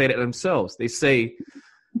speakers say that themselves. They say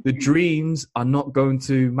the dreams are not going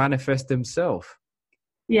to manifest themselves.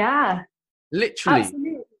 Yeah. Literally.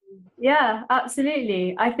 Absolutely. Yeah,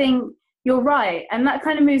 absolutely. I think you're right. And that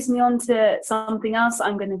kind of moves me on to something else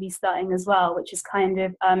I'm going to be starting as well, which is kind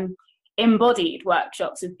of embodied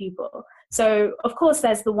workshops with people. So, of course,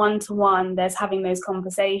 there's the one-to-one, there's having those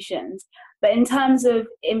conversations. But in terms of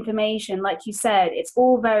information, like you said, it's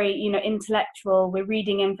all very, intellectual. We're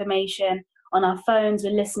reading information on our phones,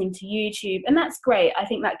 we're listening to YouTube, and that's great. I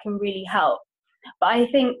think that can really help. But I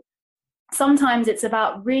think sometimes it's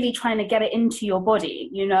about really trying to get it into your body,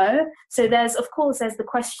 you know? So there's the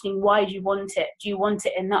questioning, why do you want it? Do you want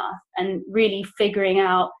it enough? And really figuring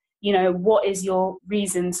out, you know, what is your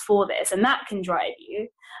reasons for this? And that can drive you.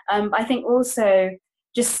 I think also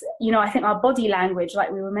just, you know, I think our body language,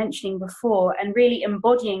 like we were mentioning before, and really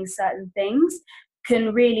embodying certain things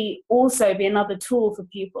can really also be another tool for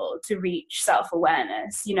people to reach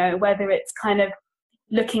self-awareness, you know, whether it's kind of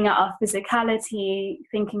looking at our physicality,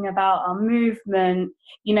 thinking about our movement,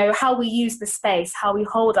 you know, how we use the space, how we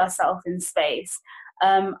hold ourselves in space.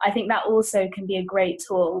 I think that also can be a great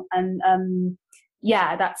tool. And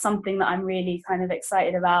yeah, that's something that I'm really kind of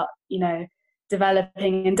excited about, you know,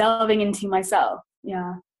 developing and delving into myself.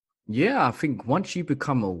 Yeah. Yeah, I think once you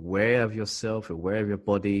become aware of yourself, aware of your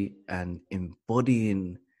body, and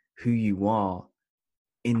embodying who you are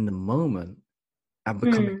in the moment, and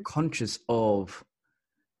becoming conscious of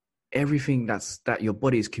everything that your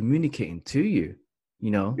body is communicating to you,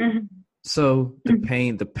 you know. So the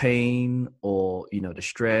pain, or, you know, the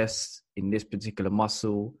stress in this particular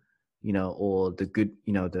muscle, you know, or the good,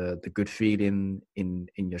 you know, the good feeling in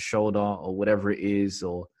your shoulder, or whatever it is,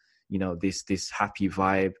 or, you know, this happy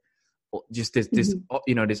vibe, or just this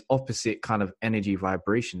you know, this opposite kind of energy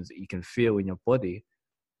vibrations that you can feel in your body.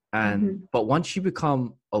 And but once you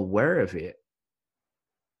become aware of it,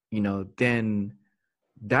 you know, then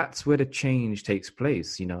that's where the change takes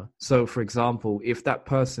place, you know. So for example, if that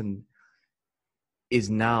person is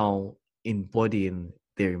now embodying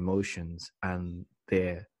their emotions and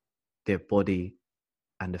their body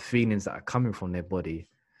and the feelings that are coming from their body,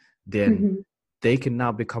 then they can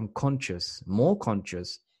now become more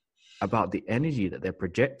conscious about the energy that they're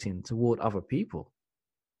projecting toward other people.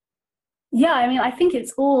 Yeah, I mean, I think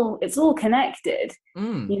it's all connected.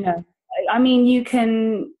 You know, I mean, you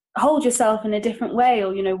can hold yourself in a different way,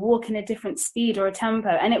 or, you know, walk in a different speed or a tempo,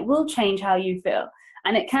 and it will change how you feel.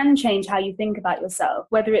 And it can change how you think about yourself,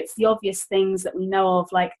 whether it's the obvious things that we know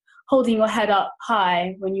of, like holding your head up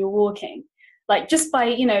high when you're walking. Like, just by,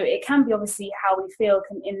 you know, it can be obviously how we feel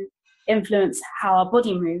can influence how our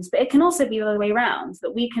body moves, but it can also be the other way around,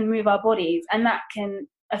 that we can move our bodies and that can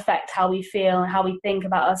affect how we feel and how we think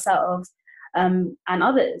about ourselves and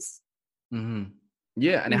others.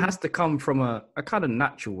 Yeah, and it has to come from a kind of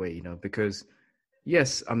natural way, you know, because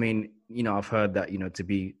yes, I mean, you know, I've heard that, you know,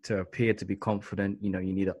 to appear to be confident, you know,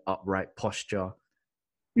 you need an upright posture,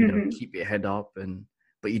 you know, keep your head up,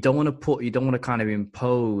 but you don't want to kind of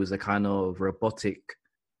impose a kind of robotic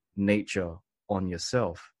nature on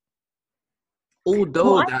yourself.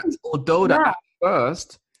 Although that at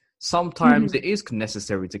first, sometimes it is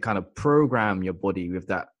necessary to kind of program your body with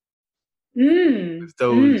that, with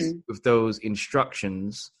those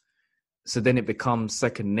instructions, so then it becomes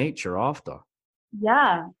second nature after.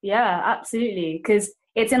 Yeah, absolutely. Because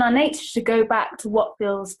it's in our nature to go back to what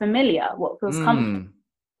feels familiar, what feels comfortable.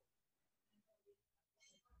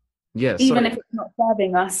 Yeah, even if it's not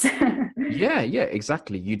serving us. yeah,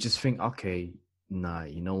 exactly. You just think, okay, nah,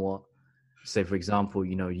 you know what? Say, for example,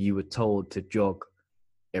 you know, you were told to jog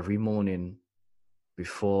every morning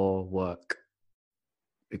before work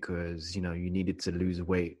because, you know, you needed to lose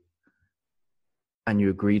weight, and you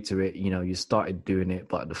agreed to it. You know, you started doing it,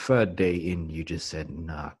 but the third day in, you just said,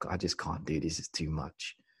 nah, I just can't do this. It's too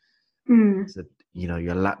much. So, you know,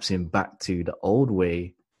 you're lapsing back to the old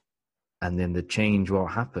way, and then the change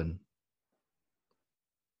won't happen.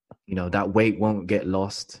 You know, that weight won't get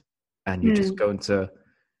lost, and you're just going to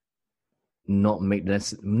not make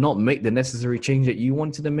the necessary change that you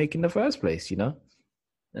wanted to make in the first place, you know?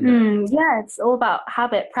 Yeah, it's all about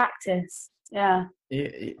habit practice. Yeah,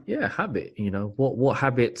 habit. You know, what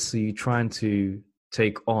habits are you trying to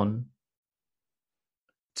take on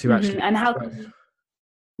to actually, and how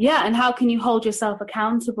can you hold yourself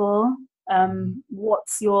accountable?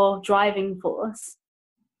 What's your driving force?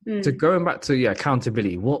 So going back to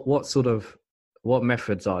accountability, what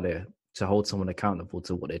methods are there to hold someone accountable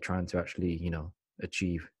to what they're trying to actually, you know,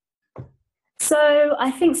 achieve? So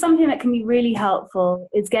I think something that can be really helpful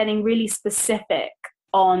is getting really specific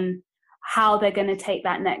on how they're going to take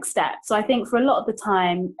that next step. So I think for a lot of the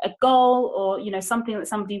time, a goal or, you know, something that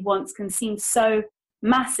somebody wants can seem so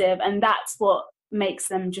massive, and that's what makes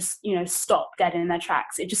them just, you know, stop dead in their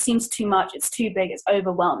tracks. It just seems too much, it's too big, it's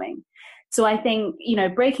overwhelming. So I think, you know,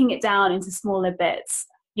 breaking it down into smaller bits,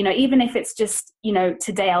 you know, even if it's just, you know,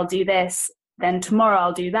 today I'll do this, then tomorrow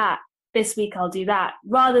I'll do that, this week I'll do that,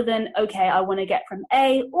 rather than, okay, I want to get from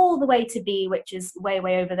A all the way to B, which is way,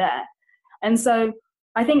 way over there. And so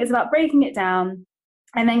I think it's about breaking it down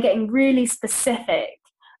and then getting really specific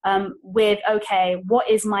with, okay, what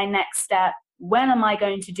is my next step? when am I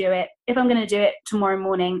going to do it? If I'm going to do it tomorrow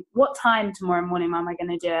morning, what time tomorrow morning am I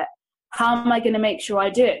going to do it? How am I going to make sure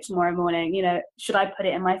I do it tomorrow morning? You know, should I put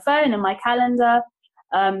it in my phone, in my calendar?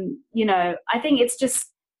 You know, I think it's just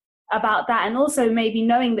about that. And also maybe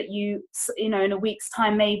knowing that you know, in a week's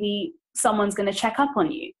time, maybe someone's going to check up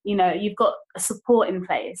on you. You know, you've got a support in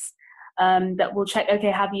place that will check,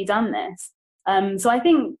 okay, have you done this? So I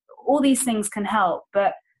think all these things can help.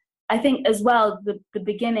 But I think as well, the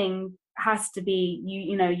beginning has to be,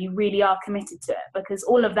 you know, you really are committed to it, because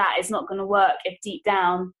all of that is not going to work if deep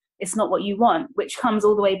down it's not what you want, which comes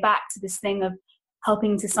all the way back to this thing of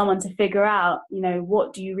helping to someone to figure out, you know,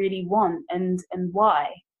 what do you really want and why.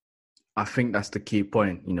 I think that's the key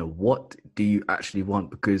point. You know, what do you actually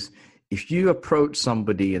want? Because if you approach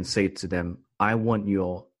somebody and say to them, I want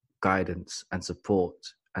your guidance and support,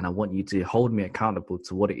 and I want you to hold me accountable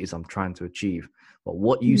to what it is I'm trying to achieve. But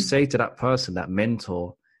what you say to that person, that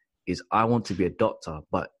mentor, is, I want to be a doctor,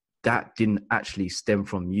 but that didn't actually stem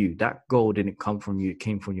from you. That goal didn't come from you. It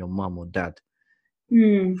came from your mum or dad,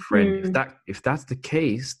 friend. If that's the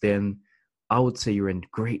case, then I would say you're in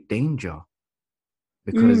great danger,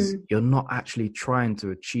 because you're not actually trying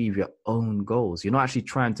to achieve your own goals. You're not actually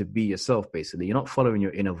trying to be yourself, basically. You're not following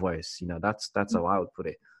your inner voice. You know, that's how I would put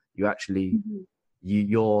it. You actually,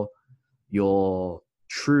 your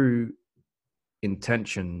true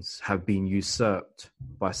intentions have been usurped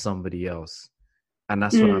by somebody else. And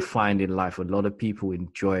that's what I find in life. A lot of people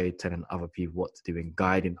enjoy telling other people what to do and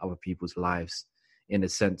guiding other people's lives, in the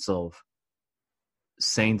sense of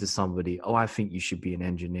saying to somebody, oh, I think you should be an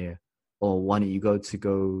engineer, or why don't you go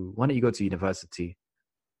to university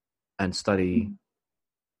and study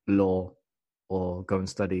law, or go and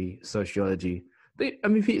study sociology.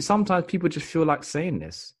 Sometimes people just feel like saying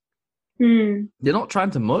this. They're not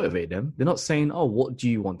trying to motivate them. They're not saying, oh, what do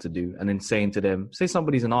you want to do? And then saying to them, say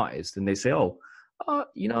somebody's an artist and they say, oh,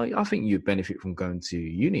 you know, I think you benefit from going to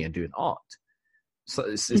uni and doing art. So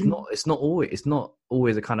it's not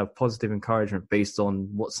always a kind of positive encouragement based on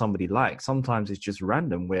what somebody likes. Sometimes it's just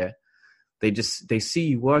random, where they see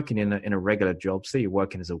you working in a regular job. Say you're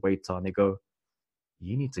working as a waiter, and they go,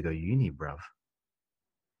 you need to go uni, bruv,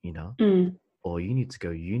 you know, or you need to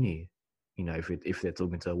go uni, you know, if they're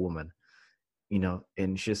talking to a woman, you know.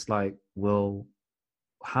 And it's just like, well,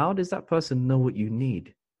 how does that person know what you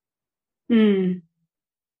need?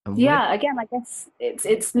 Yeah, again, I guess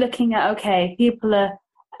it's looking at, okay, people are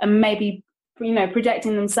maybe, you know,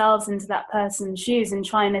 projecting themselves into that person's shoes and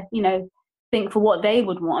trying to, you know, think for what they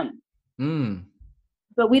would want.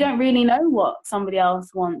 But we don't really know what somebody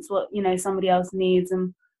else wants, what, you know, somebody else needs,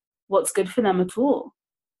 and what's good for them at all.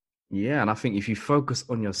 Yeah, and I think if you focus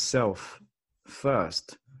on yourself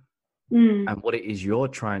first and what it is you're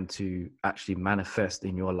trying to actually manifest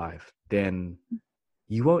in your life, then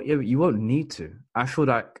you won't need to. I feel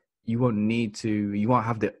like you won't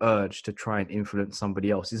have the urge to try and influence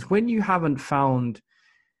somebody else. It's when you haven't found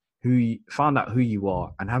out who you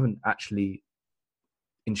are and haven't actually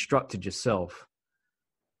instructed yourself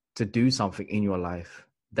to do something in your life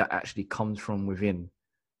that actually comes from within.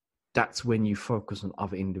 That's when you focus on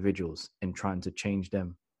other individuals and trying to change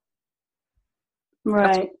them.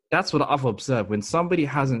 Right. That's what I've observed. When somebody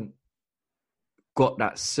hasn't got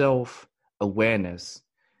that self-awareness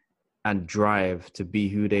and drive to be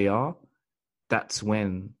who they are, that's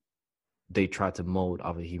when they try to mold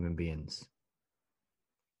other human beings.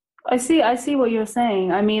 I see what you're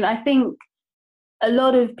saying. I mean, I think a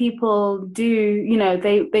lot of people do, you know,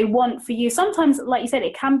 they want for you. Sometimes, like you said,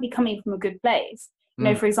 it can be coming from a good place. You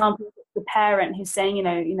know, for example, the parent who's saying, you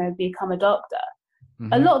know, become a doctor.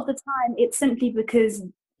 A lot of the time, it's simply because,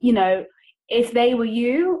 you know, if they were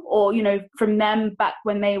you, or, you know, from them back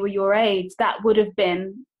when they were your age, that would have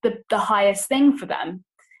been the highest thing for them.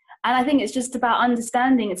 And I think it's just about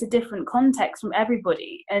understanding it's a different context from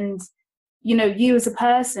everybody. And, you know, you as a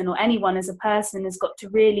person, or anyone as a person, has got to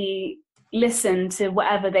really listen to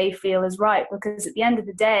whatever they feel is right, because at the end of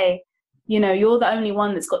the day, you know, you're the only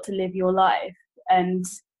one that's got to live your life. And,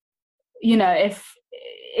 you know, if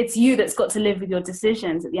it's you that's got to live with your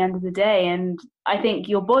decisions at the end of the day. And I think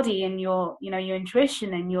your body and your, you know, your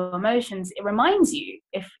intuition and your emotions, it reminds you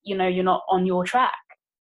if, you know, you're not on your track.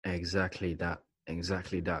 Exactly that.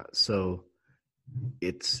 So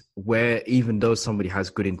it's where, even though somebody has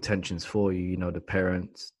good intentions for you, you know, the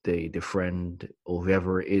parents, the friend, or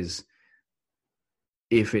whoever it is,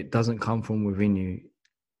 if it doesn't come from within you,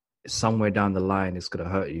 somewhere down the line, it's going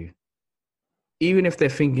to hurt you. Even if they're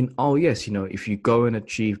thinking, oh, yes, you know, if you go and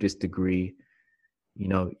achieve this degree, you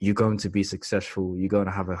know, you're going to be successful, you're going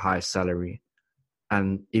to have a high salary.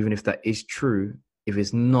 And even if that is true, if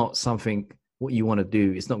it's not something what you want to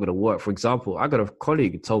do, it's not going to work. For example, I got a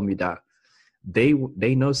colleague who told me that they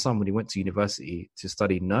know somebody went to university to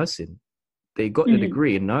study nursing. They got the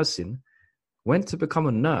degree in nursing, went to become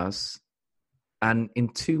a nurse, and in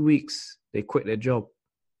 2 weeks they quit their job.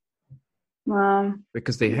 Wow.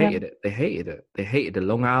 Because they hated it. They hated it. They hated the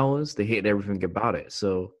long hours. They hated everything about it.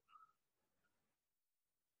 So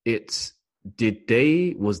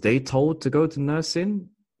was they told to go to nursing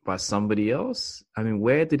by somebody else? I mean,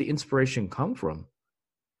 where did the inspiration come from?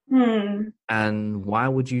 And why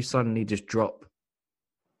would you suddenly just drop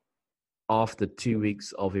after 2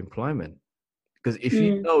 weeks of employment? Because if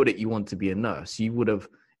you know that you want to be a nurse, you would have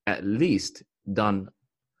at least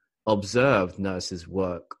observed nurses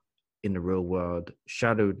work in the real world,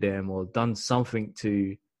 shadowed them, or done something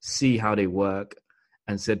to see how they work,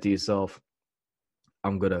 and said to yourself, I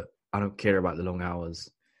don't care about the long hours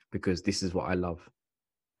because this is what I love.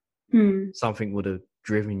 Something would have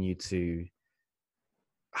driven you to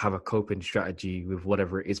have a coping strategy with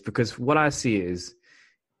whatever it is. Because what I see is,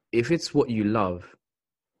 if it's what you love,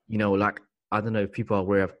 you know, like, I don't know if people are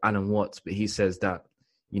aware of Alan Watts, but he says that,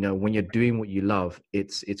 you know, when you're doing what you love,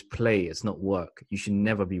 it's play, it's not work. You should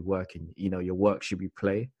never be working. You know, your work should be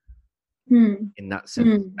play in that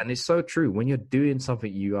sense. And it's so true. When you're doing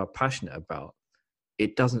something you are passionate about,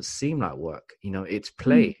 it doesn't seem like work. You know, it's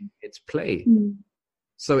play. It's play.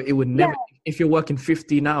 So it would never, if you're working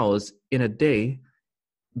 15 hours in a day,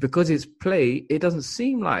 because it's play, it doesn't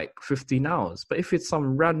seem like 15 hours. But if it's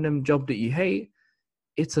some random job that you hate,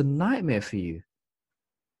 it's a nightmare for you.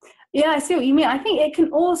 Yeah, I see what you mean. I think it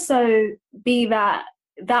can also be that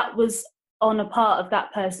was on a part of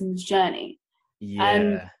that person's journey.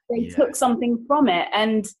 And they took something from it.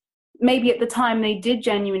 And maybe at the time they did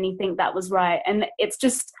genuinely think that was right. And it's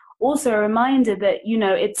just also a reminder that, you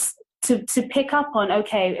know, it's to pick up on,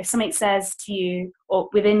 okay, if something says to you or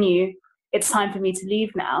within you, it's time for me to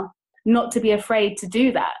leave now, not to be afraid to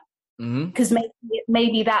do that. Because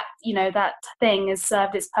maybe that, you know, that thing has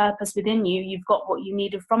served its purpose within you. You've got what you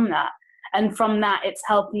needed from that. And from that, it's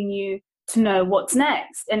helping you to know what's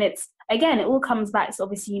next. And it's, again, it all comes back to,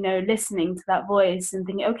 obviously, you know, listening to that voice and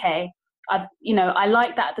thinking, okay, I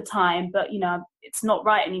liked that at the time, but, you know, it's not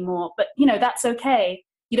right anymore. But, you know, that's okay.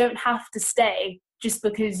 You don't have to stay just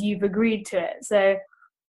because you've agreed to it. So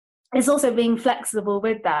it's also being flexible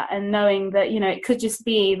with that and knowing that, you know, it could just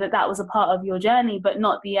be that was a part of your journey, but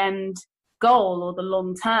not the end goal or the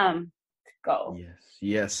long-term goal.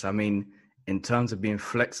 Yes. I mean, in terms of being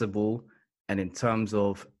flexible and in terms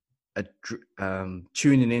of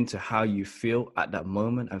tuning into how you feel at that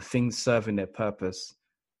moment and things serving their purpose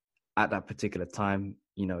at that particular time,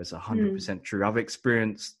 you know, it's 100% true. I've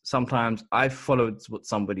experienced, sometimes I've followed what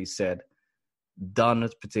somebody said, done a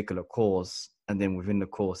particular course, and then within the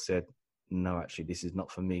course said, no, actually, this is not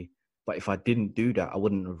for me. But if I didn't do that, I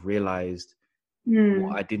wouldn't have realized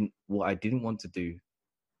what I didn't want to do.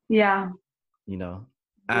 Yeah. You know,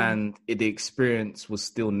 and the experience was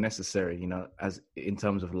still necessary, you know, as in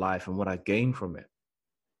terms of life and what I gained from it.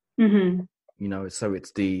 You know, so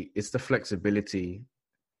it's the flexibility,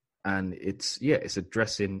 and it's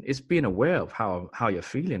addressing, it's being aware of how you're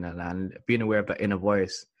feeling, and being aware of that inner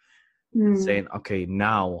voice saying, okay,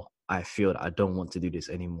 now I feel that I don't want to do this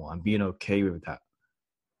anymore. I'm being okay with that.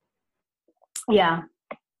 Yeah.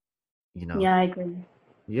 You know? Yeah, I agree.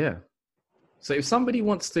 Yeah. So if somebody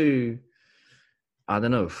wants to, I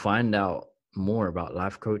don't know, find out more about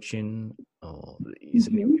life coaching, or if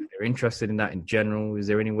they're interested in that in general, is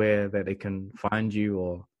there anywhere that they can find you?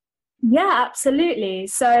 Or Yeah, absolutely.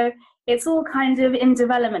 So it's all kind of in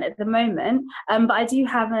development at the moment, but I do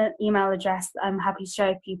have an email address that I'm happy to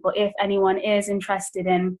show people if anyone is interested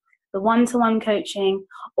in the one-to-one coaching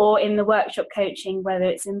or in the workshop coaching, whether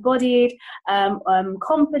it's embodied,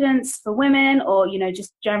 confidence for women, or, you know,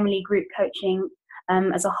 just generally group coaching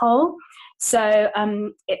as a whole. So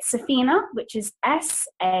it's Safina, which is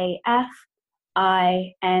SAFINA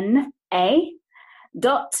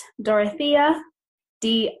 .Dorothea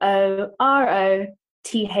DOROTHEA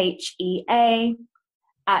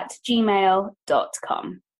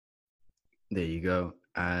 @gmail.com. There you go.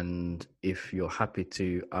 And if you're happy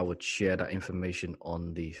to, I would share that information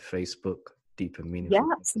on the Facebook Deep and Meaningful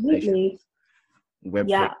Conversations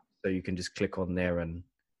webpage. So you can just click on there and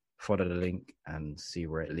follow the link and see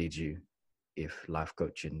where it leads you if life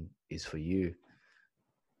coaching is for you.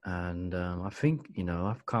 And I think, you know,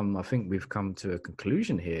 I think we've come to a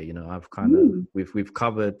conclusion here. You know, I've kind of, we've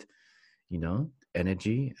covered, you know,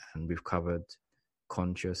 energy, and we've covered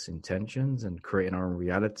conscious intentions and creating our own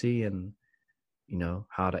reality, and, you know,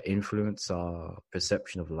 how to influence our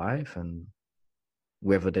perception of life, and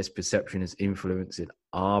whether this perception is influencing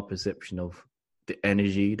our perception of the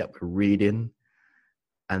energy that we're reading,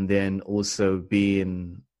 and then also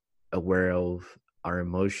being aware of our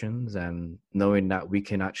emotions and knowing that we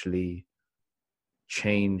can actually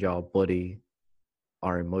change our body,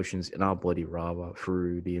 our emotions in our body rather,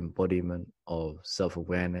 through the embodiment of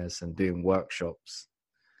self-awareness and doing workshops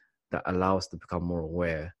that allow us to become more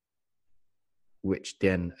aware, which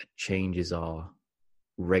then changes our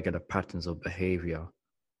regular patterns of behavior,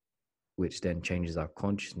 which then changes our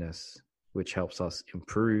consciousness, which helps us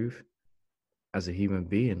improve as a human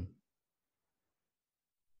being.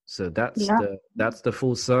 So that's the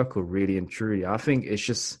full circle, really and truly. I think it's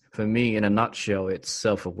just, for me, in a nutshell, it's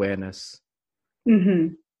self-awareness.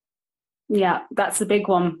 Mm-hmm. Yeah, that's a big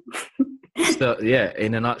one. So yeah,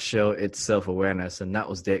 in a nutshell, it's self-awareness, and that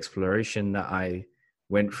was the exploration that I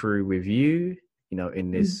went through with you,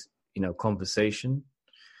 in this, conversation.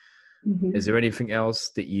 Mm-hmm. Is there anything else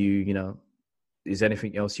that is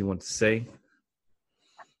anything else you want to say?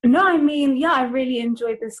 No, I mean, yeah, I really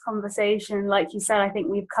enjoyed this conversation. Like you said, I think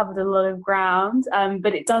we've covered a lot of ground,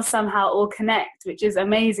 but it does somehow all connect, which is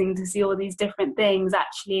amazing to see all these different things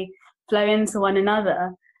actually flow into one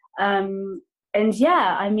another. And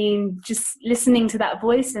yeah, I mean, just listening to that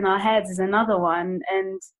voice in our heads is another one,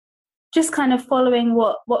 and just kind of following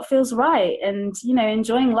what feels right, and,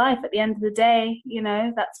 enjoying life at the end of the day.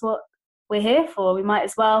 That's what we're here for. We might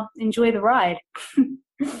as well enjoy the ride.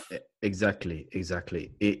 Exactly.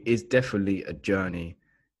 It is definitely a journey.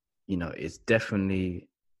 It's definitely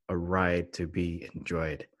a ride to be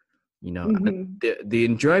enjoyed. Mm-hmm. The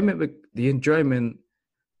enjoyment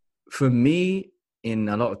for me in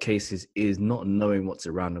a lot of cases is not knowing what's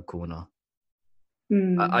around the corner.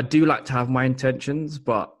 I do like to have my intentions,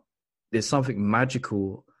 but there's something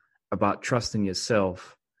magical about trusting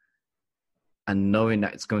yourself and knowing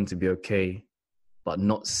that it's going to be okay, but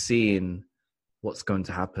not seeing what's going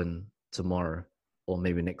to happen tomorrow or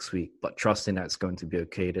maybe next week, but trusting that it's going to be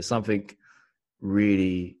okay. There's something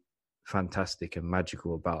really fantastic and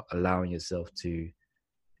magical about allowing yourself to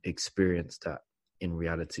experience that in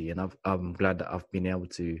reality. And I'm glad that I've been able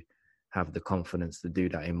to have the confidence to do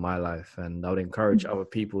that in my life. And I would encourage other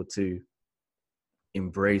people to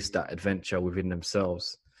embrace that adventure within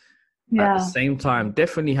themselves. Yeah. At the same time,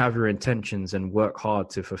 definitely have your intentions and work hard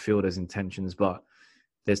to fulfill those intentions. But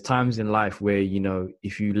there's times in life where,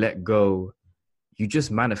 if you let go, you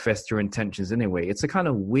just manifest your intentions anyway. It's a kind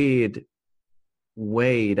of weird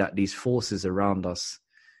way that these forces around us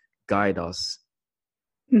guide us.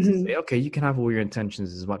 Mm-hmm. To say, okay, you can have all your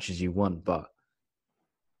intentions as much as you want, but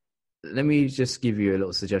let me just give you a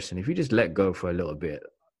little suggestion. If you just let go for a little bit,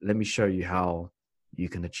 let me show you how you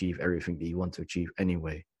can achieve everything that you want to achieve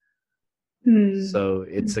anyway. So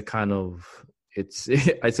it's a kind of, it's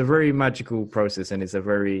a very magical process, and it's a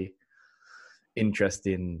very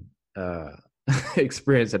interesting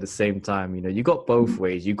experience at the same time. You got both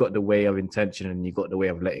ways. You got the way of intention, and you got the way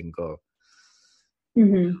of letting go.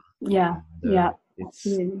 Mm-hmm. Yeah. It's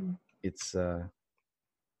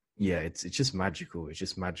just magical. It's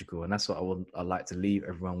just magical, and that's what I'd like to leave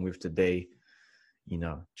everyone with today.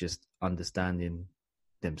 Just understanding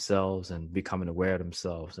themselves and becoming aware of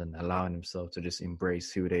themselves and allowing themselves to just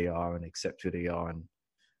embrace who they are and accept who they are and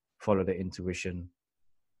follow their intuition,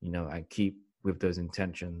 and keep with those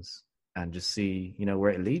intentions and just see,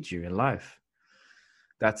 where it leads you in life.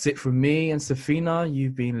 That's it from me and Safina.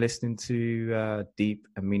 You've been listening to Deep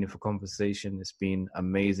and Meaningful Conversation. It's been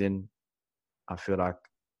amazing. I feel like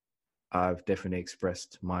I've definitely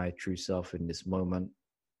expressed my true self in this moment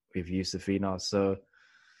with you, Safina. So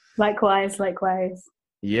likewise.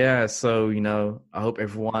 Yeah, so, I hope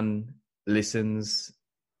everyone listens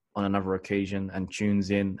on another occasion and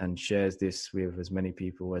tunes in and shares this with as many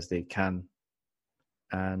people as they can.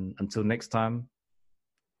 And until next time,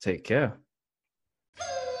 take care.